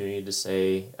opportunity to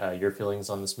say your feelings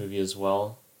on this movie as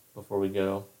well before we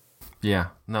go. Yeah,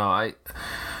 no,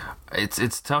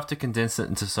 it's tough to condense it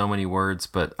into so many words,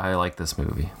 but I like this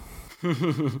movie.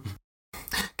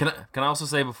 Can I also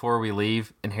say before we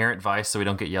leave, Inherent Vice, so we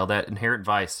don't get yelled at, Inherent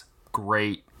Vice,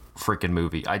 great freaking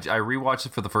movie. I rewatched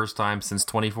it for the first time since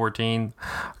 2014,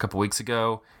 a couple weeks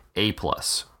ago. A+.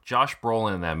 Josh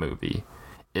Brolin in that movie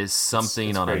is something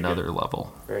it's on another good.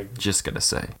 Level. Very good. Just gonna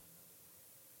say.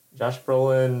 Josh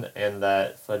Brolin and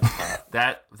that fudge top.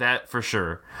 that for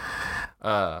sure.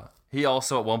 He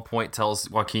also at one point tells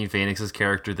Joaquin Phoenix's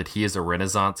character that he is a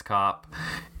Renaissance cop,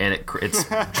 and it's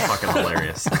fucking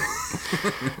hilarious.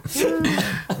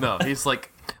 No, he's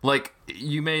like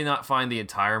you may not find the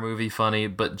entire movie funny,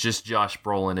 but just Josh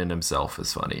Brolin in himself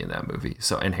is funny in that movie.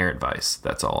 So Inherent Vice,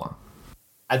 that's all.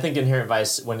 I think Inherent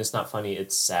Vice, when it's not funny,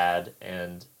 it's sad,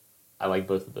 and I like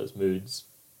both of those moods.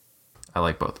 I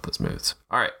like both of those moods.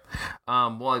 All right.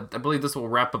 Well, I believe this will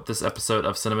wrap up this episode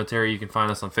of Cinematary. You can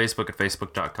find us on Facebook at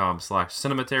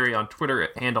facebook.com/Cinematary, on Twitter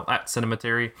at handle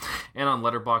 @Cinematary, and on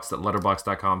Letterboxd at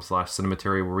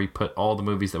letterboxd.com/Cinematary, where we put all the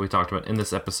movies that we talked about in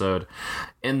this episode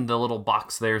in the little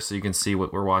box there so you can see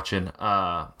what we're watching.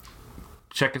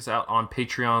 Check us out on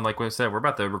Patreon. Like we said, we're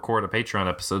about to record a Patreon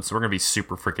episode, so we're going to be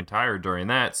super freaking tired during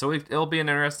that. So it'll be an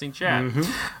interesting chat.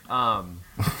 Mm-hmm.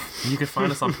 You can find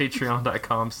us on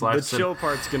patreon.com/ The chill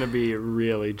part's going to be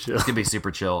really chill. It's going to be super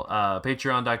chill.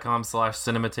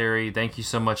 Patreon.com/Cinematary. Thank you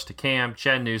so much to Cam,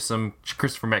 Chad Newsom,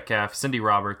 Christopher Metcalf, Cindy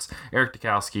Roberts, Eric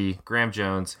Dukowski, Graham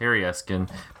Jones, Harry Eskin,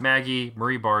 Maggie,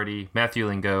 Marie Barty, Matthew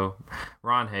Lingo,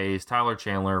 Ron Hayes, Tyler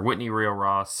Chandler, Whitney Rio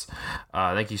Ross.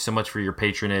 Thank you so much for your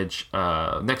patronage.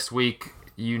 Next week,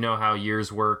 you know how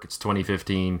years work. It's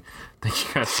 2015. Thank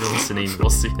you guys for listening. We'll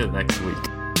see you next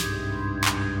week.